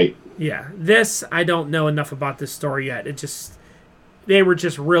 Right. Yeah, this I don't know enough about this story yet. They were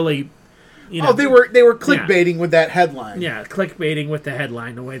just really, they were clickbaiting with that headline. Yeah, clickbaiting with the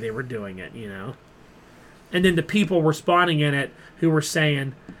headline, the way they were doing it, And then the people responding in it who were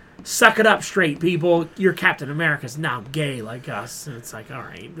saying, suck it up straight, people. Your Captain America's now gay like us. And it's like, all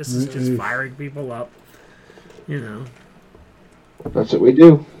right, this is just firing people up. That's what we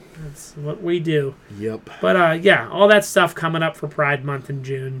do. That's what we do. Yep. But, all that stuff coming up for Pride Month in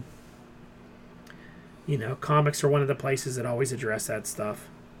June. Comics are one of the places that always address that stuff.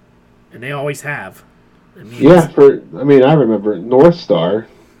 And they always have. I remember North Star.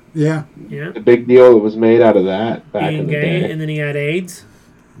 Yeah. Yeah. The big deal that was made out of that back Being in the gay, day. and then he had AIDS.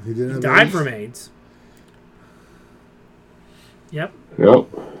 He did He have died AIDS. from AIDS. Yep. Yep.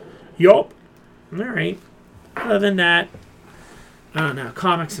 Yup. All right. Other than that, I don't know.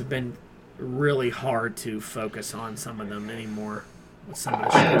 Comics have been really hard to focus on some of them anymore. With some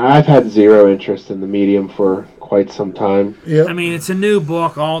of the shit. I've had zero interest in the medium for quite some time. Yeah. I mean, it's a new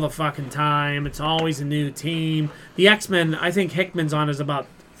book all the fucking time. It's always a new team. The X-Men, I think Hickman's on his about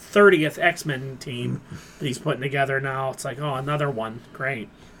 30th X-Men team that he's putting together now. It's like, oh, another one. Great.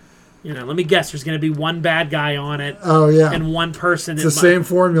 Let me guess. There's going to be one bad guy on it. Oh yeah. And one person. It's the same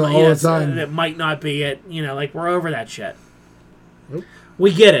formula all the time. That might not be it. We're over that shit. Nope.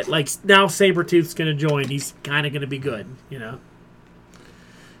 We get it. Like, now Sabretooth's going to join. He's kind of going to be good, Yeah,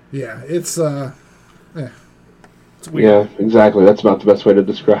 it's It's weird. Yeah, exactly. That's about the best way to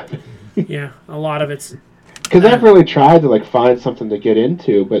describe it. Yeah, a lot of it's... Because I've really tried to find something to get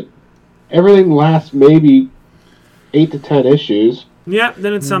into, but everything lasts maybe 8 to 10 issues. Yeah,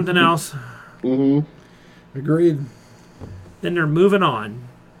 then it's something else. Mm-hmm. agreed. Then they're moving on.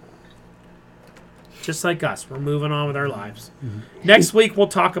 Just like us. We're moving on with our lives. Next week, we'll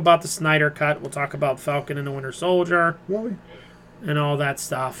talk about the Snyder Cut. We'll talk about Falcon and the Winter Soldier Well, and all that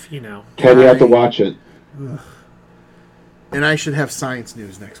stuff, Ken, you have to watch it. And I should have science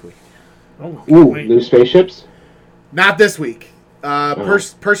news next week. Oh, Ooh, wait. new spaceships? Not this week.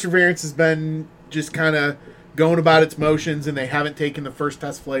 Perseverance has been just kind of going about its motions, and they haven't taken the first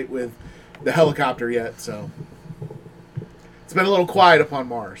test flight with the helicopter yet, so it's been a little quiet up on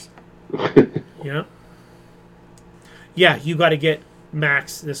Mars. Yeah. Yeah, you got to get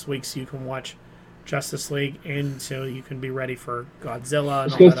Max this week so you can watch Justice League, and so you can be ready for Godzilla.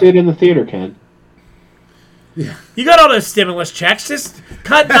 Let's go see it in the theater, Ken. Yeah. You got all those stimulus checks. Just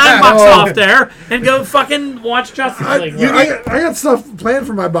cut $9 off there and go fucking watch Justice League. I got stuff planned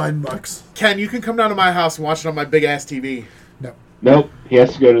for my $9. Ken, you can come down to my house and watch it on my big-ass TV. No. Nope, he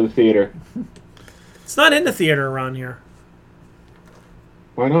has to go to the theater. It's not in the theater around here.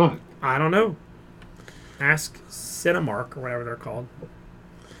 Why not? I don't know. Ask Cinemark or whatever they're called.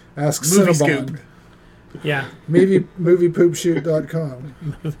 Ask Movie Cinnabon. Scoop. Yeah. Maybe moviepoopshoot.com.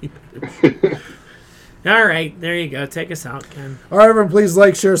 All right, there you go. Take us out, Ken. All right, everyone, please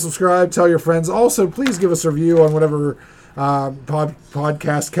like, share, subscribe, tell your friends. Also, please give us a review on whatever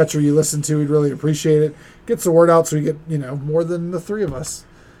podcast catcher you listen to. We'd really appreciate it. Gets the word out so we get, more than the three of us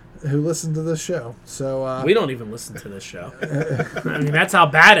who listen to this show. So we don't even listen to this show. I mean, that's how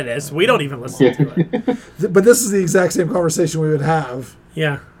bad it is. We don't even listen to it. But this is the exact same conversation we would have.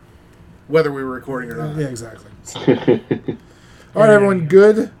 Yeah. Whether we were recording or not. Yeah, exactly. All right, everyone,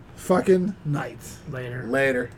 good fucking night. Later. Later.